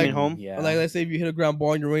when you're Or, coming like- home. Yeah. or like let's say if you hit a ground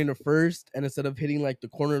ball and you're running to first, and instead of hitting like the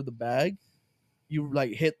corner of the bag, you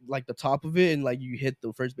like hit like the top of it, and like you hit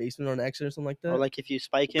the first baseman on accident or something like that. Or like if you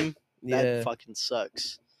spike him, yeah, that fucking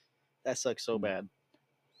sucks. That sucks so bad.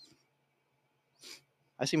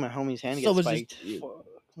 I see my homie's hand So get it's just- spiked. Fuck.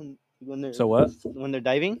 When they're, So what? When they're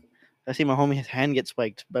diving, I see my homie's hand get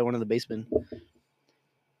spiked by one of the basemen.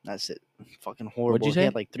 That's it. Fucking horrible. you He say?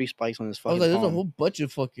 had like 3 spikes on his I fucking was like, there's a palm. whole bunch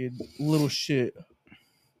of fucking little shit.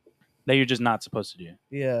 That you're just not supposed to do.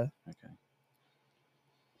 Yeah, Okay.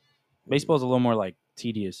 Baseball's a little more like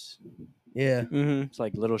tedious. yeah, Mm-hmm. It's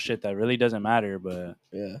like little shit that really doesn't matter, but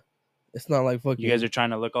yeah. It's not like fucking. you guys are trying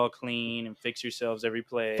to look all clean and fix yourselves every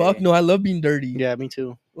play. Fuck no, I love being dirty. Yeah, me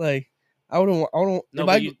too. Like I don't. No, if but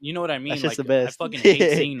I, you know what I mean. That's just like, the best. I fucking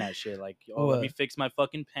hate seeing that shit. Like, oh, let me What? fix my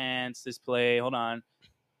fucking pants. This play. Hold on.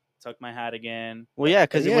 Tuck my hat again. Well, yeah,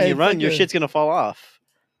 because Yeah, when you it's run, like your a- shit's gonna fall off.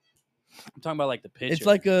 I'm talking about like the pitcher. it's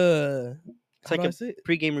like a. It's how like do I a say it?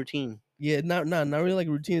 Pre-game routine, Yeah, not really like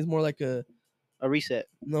a routine. It's more like a a reset.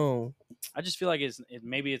 no, I just feel like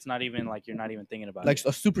maybe it's not even like you're not even thinking about like it.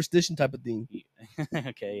 a superstition type of thing.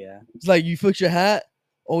 Okay, yeah. It's like you fix your hat.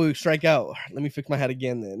 Oh, you strike out. Let me fix my hat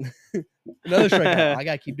again then. Another strikeout. I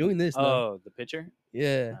gotta keep doing this. Now. Oh, the pitcher.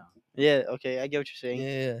 Yeah, Yeah, okay, I get what you're saying.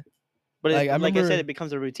 yeah. But Like, I like I said, remember- it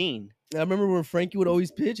becomes a routine. I remember when Frankie would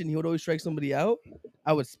always pitch and he would always strike somebody out.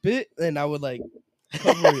 I would spit and I would like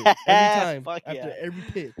cover it every time Fuck after yeah. every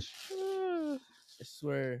pitch. I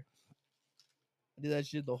swear. I did that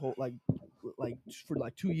shit the whole like for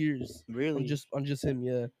like 2 years. Really? On just him,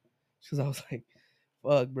 yeah. Because I was like,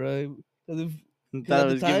 fuck, bro. Because Thought at it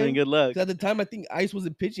the was giving time- good luck. at the time I think Ice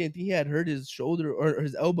wasn't pitching. I think he had hurt his shoulder or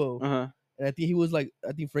his elbow. Uh-huh. And I think he was like,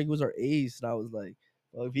 I think Frankie was our ace. And I was like,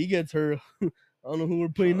 well, if he gets hurt, I don't know who we're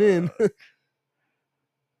putting in.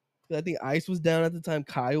 I think Ice was down at the time.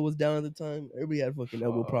 Kyle was down at the time. Everybody had fucking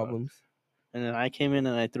elbow Fuck. problems. And then I came in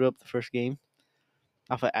and I threw up the first game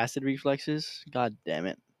off of acid reflexes. God damn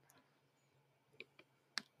it.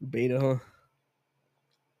 Beta, huh?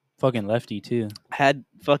 Fucking lefty too. Had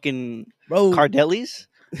fucking Bro, Cardelli's.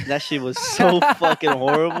 That shit was so fucking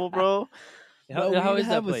horrible, bro. bro, How we is didn't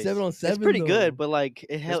that have a place? 7-on-7. It's pretty though. good, but like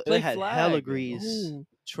it play had flag. hella grease. No,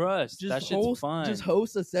 Trust. That shit's fun. Just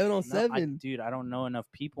host a No, 7-on-7. dude, I don't know enough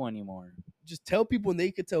people anymore. Just tell people and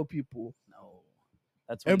they could tell people. No.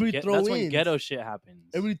 That's when, Everybody throw that's when ins. ghetto shit happens.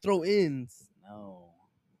 Everybody throw ins. No.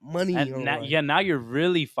 Money. And on now, the line. yeah, now you're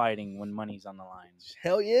really fighting when money's on the line.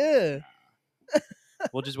 Hell yeah.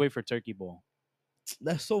 We'll just wait for Turkey Bowl.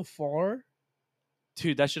 That's so far.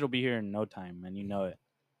 Dude, that shit'll be here in no time, man. You know it.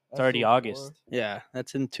 It's That's already so August. far. Yeah,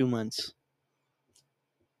 that's in 2 months.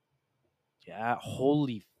 Yeah,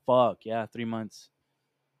 holy fuck. Yeah, 3 months.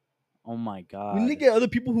 Oh my god. We need to get other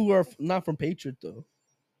people who are not from Patriot though.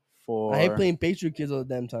 For I hate playing Patriot kids all the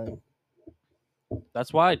damn time.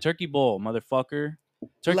 That's why Turkey Bowl, motherfucker.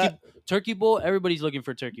 Turkey Bowl. Everybody's looking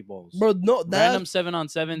for Turkey Bowls. Bro, no, Random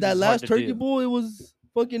 7-on-7s. that is last hard to Turkey do. Bowl, it was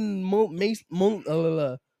fucking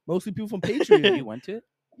mostly people from You Patriot. went to it?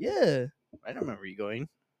 Yeah, I don't remember you going.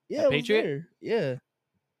 yeah, At it was Patriot? there. Yeah,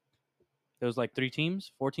 There was like 3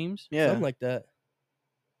 teams, 4 teams. Yeah. something like that.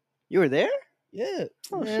 You were there? Yeah,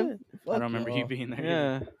 Oh, man. I don't remember you being there.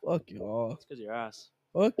 Yeah. Fuck y'all. It's because your ass.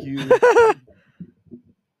 Fuck you.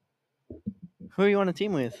 Who are you on a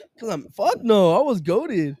team with? Fuck no. I was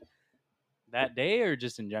goated. That day or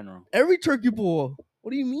just in general? Every Turkey Bowl.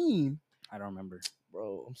 What do you mean, I don't remember.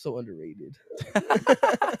 bro? I'm so underrated.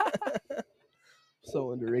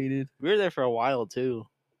 So underrated. We were there for a while too.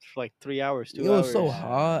 For like 3 hours, 2 It was hours. so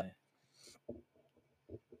hot.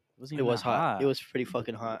 Wasn't It even was that hot. It was pretty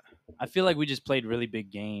fucking hot. I feel like we just played really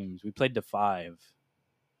big games. We played to 5,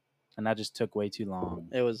 and that just took way too long.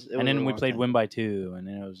 It was. And then we played win by 2, and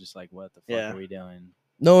then it was just like, what the fuck Yeah. are we doing?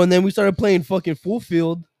 No, and then we started playing fucking full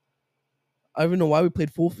field. I don't even know why we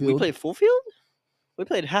played full field. We played full field. We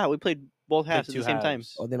played half. We played both halves at Played the 2 same time.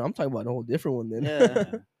 halves. Oh, then I'm talking about a whole different one then. Yeah.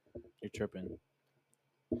 Yeah. You're tripping.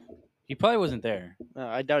 He probably wasn't there.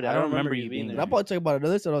 I doubt it. I I don't don't remember remember you you being being And there. I'll probably talk about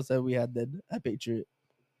another set that we had then at Patriot.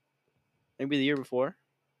 Maybe the year before.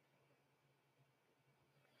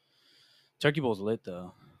 Turkey Bowl's lit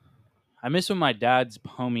though. I miss when my dad's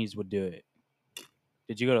homies would do it.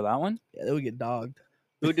 Did you go to that one? Yeah, they would get dogged.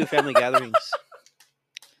 We would do family gatherings.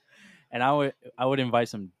 And I would invite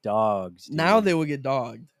some dogs. Dude. Now they would get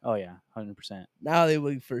dogged. Oh yeah, 100%. Now they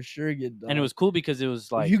would for sure get dogged. And it was cool because it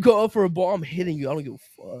was like if you go up for a ball, I'm hitting you. I don't give a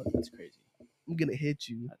fuck. that's crazy. I'm gonna hit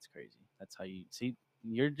you. That's crazy. That's how you see.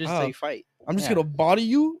 You're just That's how you fight. I'm just Yeah. gonna body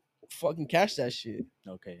you. Fucking catch that shit.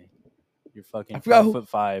 okay. You're fucking I forgot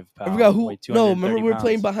 5'5". I forgot who. weigh No, remember 230 we were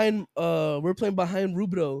playing pounds. behind. We were playing behind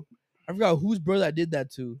Rubro. I forgot whose brother I did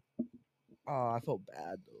that to. Oh, I felt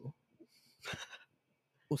bad though.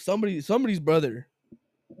 Well, somebody's brother.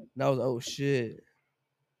 And I was oh shit.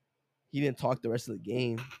 He didn't talk the rest of the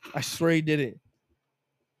game. I swear he didn't.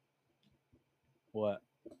 What?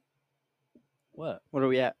 What? What are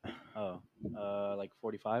we at? Oh, like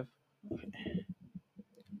 45.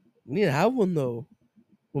 We need to have one though,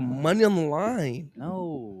 with money on the line.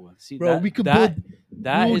 No, see, Bro, that, we could that, build.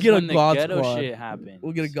 That we'll is get a when the God ghetto squad. shit happens.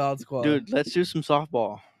 We'll get a God squad, Dude, let's do some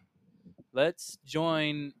softball. Let's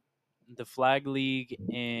join the flag league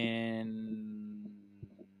in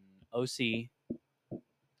OC.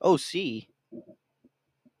 OC.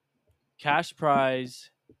 Cash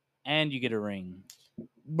prize, and you get a ring.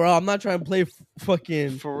 Bro, I'm not trying to play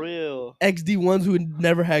fucking For real. XD ones who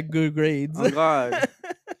never had good grades. Oh God.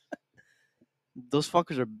 Those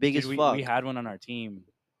fuckers are big Dude, as fuck. we had one on our team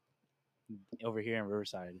over here in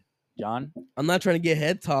Riverside. John, I'm not trying to get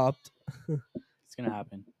head topped. it's gonna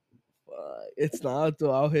happen. It's not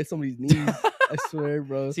though. I'll hit somebody's knees. I swear,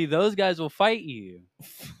 bro. See, those guys will fight you.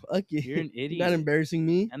 Fuck it. You're an You're idiot. not embarrassing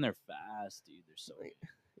me. And they're fast, dude. They're so.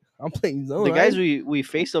 I'm playing zone. The guys right? we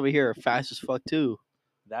faced over here are fast as fuck too.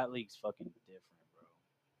 That league's fucking different,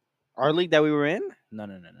 bro. Our league that we were in? No.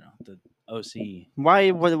 The OC. Why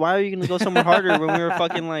are you gonna go somewhere harder when we were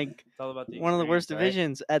fucking like It's all about the one of the worst experience, right?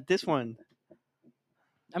 divisions at this one?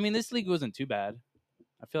 I mean, this league wasn't too bad.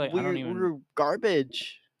 I feel like I don't even. We're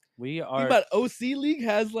garbage. We Think are. about OC League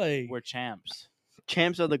has like We're champs.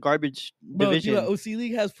 Champs of the garbage bro. division. Think about OC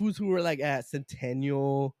League has foods who were like at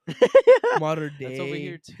Centennial, Modern Day. That's over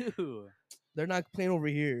here too. They're not playing over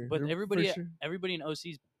here. But They're for everybody, sure- everybody in OC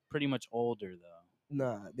is pretty much older though.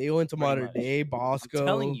 Nah, they went to Pretty Modern much. Day, Bosco. I'm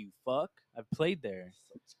telling you, fuck. I've played there.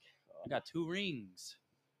 I got 2 rings.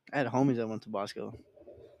 I had homies that went to Bosco.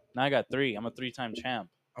 Now I got 3. I'm a 3-time champ.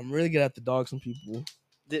 I'm really good at the dog. Some people.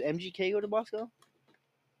 Did MGK go to Bosco?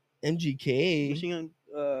 MGK. Machine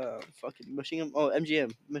Gun, Machine Gun. Oh,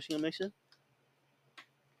 MGM, Machine Gun Mixon.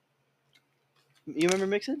 You remember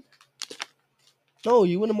Mixon? No,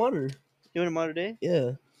 you win a monitor. You went to Modern Day?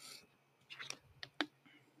 Yeah.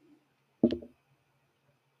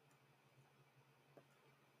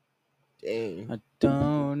 Dang. I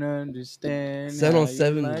don't understand. 7-on-7 how would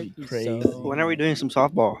you be like me crazy. so. When are we doing some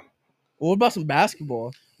softball? What about some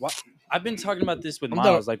basketball? I've been talking about this with I'm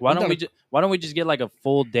Miles. down- Like, why I'm don't we down- why don't we just get like a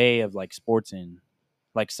full day of like sports in,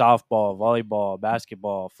 like softball, volleyball,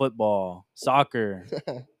 basketball, football, soccer.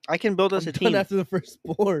 I can build us I'm a done team. after the first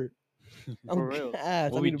sport. I'm For real.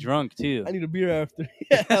 gassed. We'll be drunk too. I need a beer after.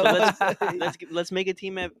 Yeah, So let's let's make a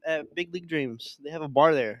team at Big League Dreams. They have a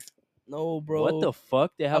bar there. No, bro. What the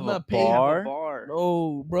fuck? They have I'm a not paying- They have a bar. bar.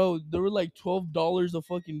 No, bro. There were like $12 a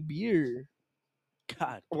fucking beer.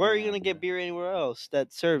 God, Where are you come gonna on, get bro. beer anywhere else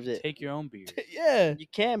that serves it? Take your own beer. Yeah. You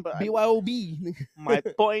can, but BYOB. my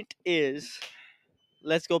point is,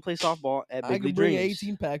 let's go play softball at I Big can League bring an Dreams.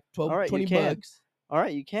 18 pack, All right, you 20 can. bucks. All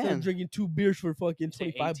right, you Instead of can. drinking 2 beers for fucking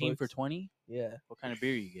Say 25 18 bucks. for 20. Yeah. What kind of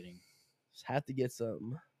beer are you getting? Just have to get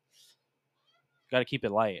some Got to keep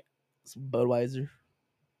it light. Budweiser.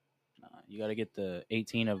 You got to get the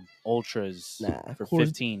 18 of ultras Nah. for Coors,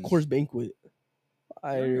 15. Coors Banquet.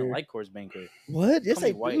 I don't even Fire. like Coors Banquet. What? Yes, Call me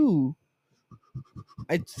I white. do.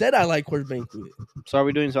 I said I like Coors Banquet. So are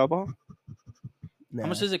we doing softball? Nah. How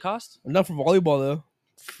much does it cost? Enough for volleyball though.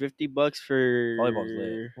 $50 for Volleyball's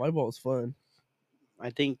lit. Volleyball is fun.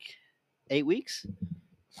 I think 8 weeks.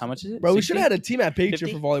 How much is it? Bro, we 60? should have had a team at Patriot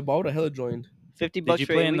 50? for volleyball. I would have hella joined. $50 Did you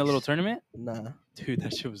for play 8 in the weeks. little tournament? Nah. Dude,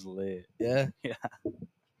 that shit was lit. Yeah. Yeah.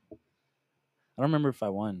 I don't remember if I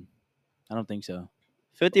won. I don't think so.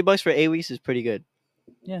 $50 for 8 weeks is pretty good.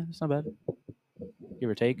 Yeah, it's not bad. Give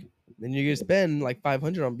or take. Then you're gonna spend like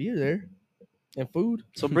 500 on beer there. And food.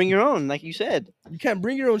 So bring your own, like you said. You can't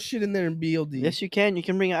bring your own shit in there in BLD. Yes, you can. You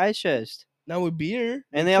can bring an ice chest. Not with beer.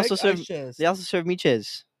 And they Check also serve- ice chest. They also serve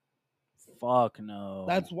miches. Fuck no.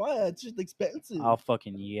 That's why it's just expensive. I'll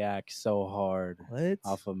fucking yak so hard. What?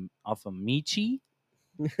 Off of Michi.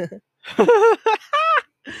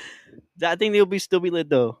 I think they'll still be lit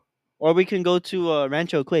though. Or we can go to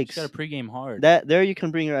Rancho Just Quakes. got to pregame hard. That there you can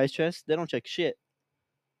bring your ice chest. They don't check shit.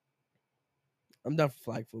 I'm down for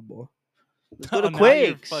flag football. Let's go to now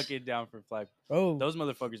you're Quakes. fucking down for flag. Oh, Those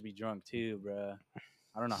motherfuckers be drunk too, bruh.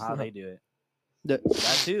 I don't know how they do it. The-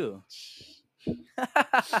 That too.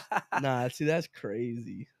 nah. See, that's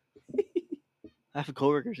crazy. I have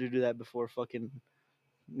coworkers who do that before fucking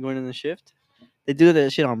going in the shift. They do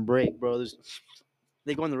that shit on break, bro.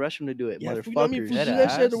 They go in the restroom to do it, Yeah, motherfuckers. you know how many people Dead do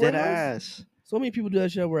that shit at the ass. Dead warehouse? ass. So many people do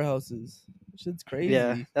that shit at warehouses. Shit's crazy.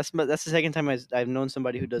 Yeah, that's the second time I've known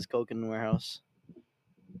somebody who does coke in the warehouse.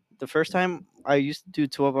 The first time I used to do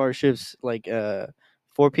 12-hour shifts, like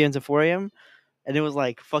 4 p.m. to 4 a.m. And it was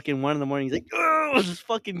like fucking 1 in the morning. He's like, oh, just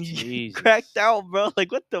fucking Jesus. cracked out, bro.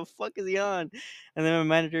 Like, what the fuck is he on? And then my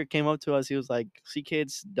manager came up to us. He was like, see,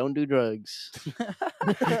 kids, don't do drugs.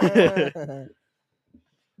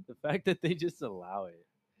 The fact that they just allow it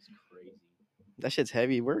is crazy. That shit's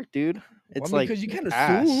heavy work, dude. It's mean, like 'cause you can't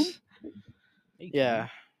ass. assume. Yeah, you Yeah,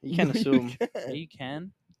 you can't assume. Yeah, you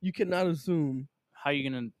can. You cannot assume. How you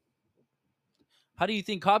gonna? How do you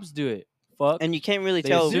think cops do it? Fuck. And you can't really They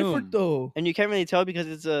tell. assume. Different though. And you can't really tell because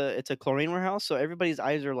it's a chlorine warehouse, so everybody's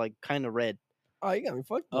eyes are like kind of red. Oh, you got me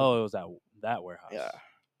fucked. Up. Oh, it was that warehouse. Yeah.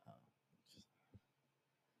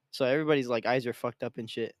 So everybody's like eyes are fucked up and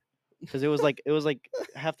shit. Because it was like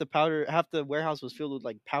half the warehouse was filled with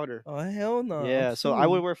like powder. Oh hell no. yeah, I'm so I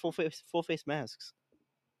would suing. wear full face masks.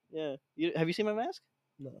 Yeah, have you seen my mask?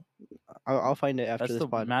 No. I'll find it after That's this the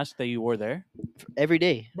pod. mask that you wore there. Every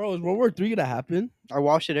day, Bro, is World War III gonna happen? I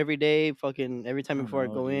wash it every day. Fucking every time I don't before I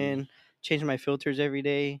know, go dude. in, change my filters every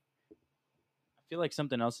day. I feel like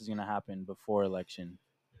something else is gonna happen before election.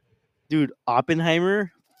 Dude,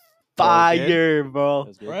 Oppenheimer, That was good? fire, That bro.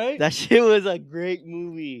 was good. Right? That shit was a great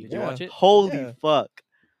movie. Did you Yeah. watch it? Holy Yeah. fuck.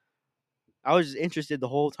 I was just interested the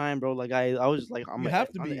whole time, bro. Like I was like You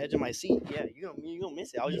have to on be. the edge of my seat. Yeah, you're gonna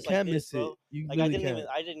miss it. I was You just can't like miss this, bro. it. You Like really I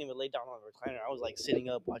can't. didn't even lay down on the recliner. I was like sitting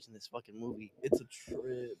up watching this fucking movie. It's a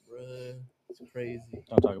trip, bro. It's crazy.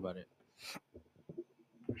 Don't talk about it.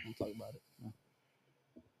 I'm talking about it.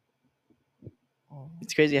 Oh.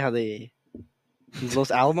 It's crazy how they Los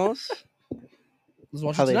Alamos, Let's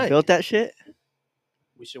watch how it they tonight. built that shit.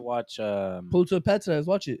 We should watch. Pull it to a pet tonight. Let's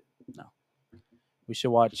watch it. We should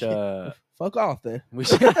watch. Fuck off then. We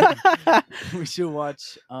should. We should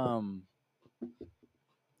watch.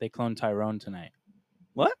 They cloned Tyrone tonight.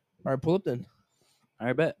 All right, pull up then. All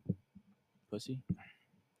right, bet. Pussy.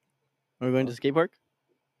 Are we going to the skate park?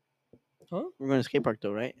 Huh? We're going to skate park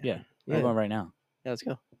though, right? Yeah. Yeah. We're going right now. Yeah, let's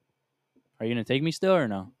go. Are you gonna take me still or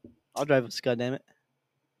no? I'll drive us. God damn it.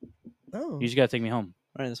 No. You just gotta take me home.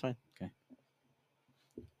 All right, that's fine.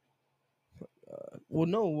 Well,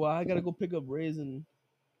 no. Well, I gotta go pick up Ray's and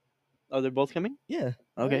Oh, they're both coming. yeah.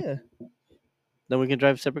 Okay. Yeah. Then we can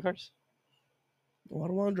drive separate cars. Well, I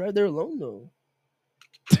don't want to drive there alone though.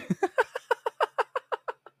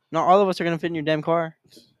 Not all of us are gonna fit in your damn car.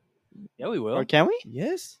 Yeah, we will. Or can we?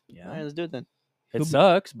 Yes. Yeah. All right, let's do it then. It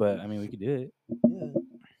sucks, but I mean, we could do it.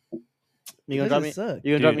 Yeah. You gonna drop me? Suck.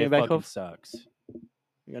 You gonna drop me it back fucking home? sucks.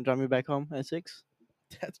 You gonna drop me back home at 6?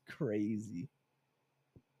 That's crazy.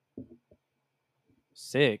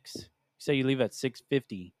 6. You say you leave at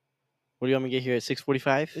 6:50. What do you want me to get here at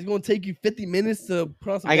 6:45? It's gonna take you 50 minutes to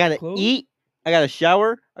put on some I gotta clothes. eat. I gotta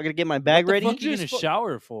shower. I gotta get my bag What the ready. fuck are you gonna Just fu-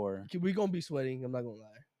 shower for? We gonna be sweating. I'm not gonna lie.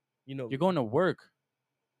 You know. You're going to work.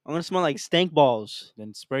 I'm gonna smell like stank balls.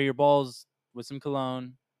 Then spray your balls with some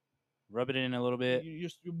cologne. Rub it in a little bit. Your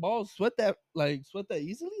balls sweat that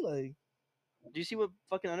easily. Like Do you see what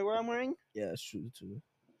fucking underwear I'm wearing? yeah, it's true too.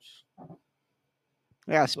 I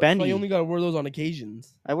got That's why spandy. you only gotta wear those on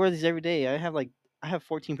occasions. I wear these every day. I have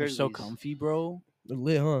 14 They're pairs so of these. comfy, bro. They're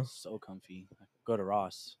lit, huh? So comfy. Go to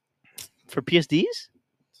Ross. For PSDs?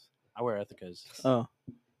 I wear Ethicas. Oh.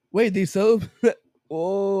 Wait, they sell.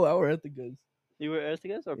 Oh, I wear Ethicas. You wear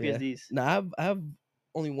Ethicas or Yeah. PSDs? Nah, I have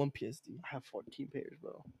only one PSD. I have 14 pairs,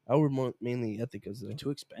 bro. I wear mainly Ethicas though. They're too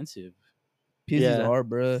expensive. PSDs Yeah. are,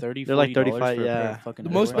 bruh. 30, They're like $40 $35, for a pair yeah. of fucking The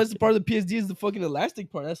most underwear. expensive part of the PSD is the fucking elastic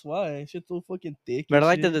part. That's why shit's so fucking thick. But and I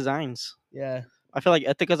like the shit. designs. Yeah. I feel like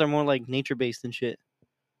Ethicas are more like nature based and shit.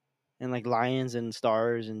 And like lions and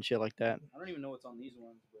stars and shit like that. I don't even know what's on these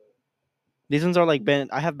ones, but These ones are like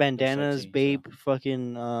I have bandanas, sexy, so- babe,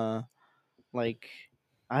 fucking like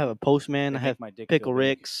I have a postman, they I make have my dick pickle feel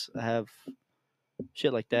big. Ricks, I have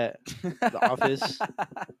shit like that. The Office.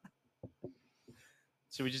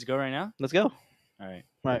 Should we just go right now? Let's go. All right.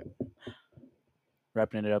 Right.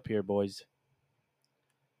 Wrapping it up here, boys.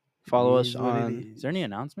 Follow It us is what it on Is there any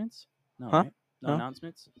announcements? No, Huh? right? No No.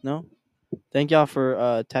 announcements? No. Thank y'all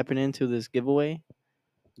for tapping into this giveaway.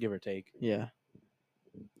 Give or take. Yeah.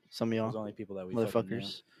 Some of Those y'all only people that we fucking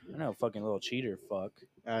motherfuckers. knew. I know, fucking little cheater fuck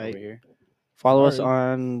All over right. here. Follow us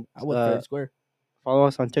Sorry. on I went fair and square. follow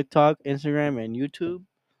us on TikTok, Instagram, and YouTube,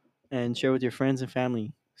 and share with your friends and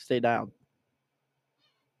family. Stay dialed.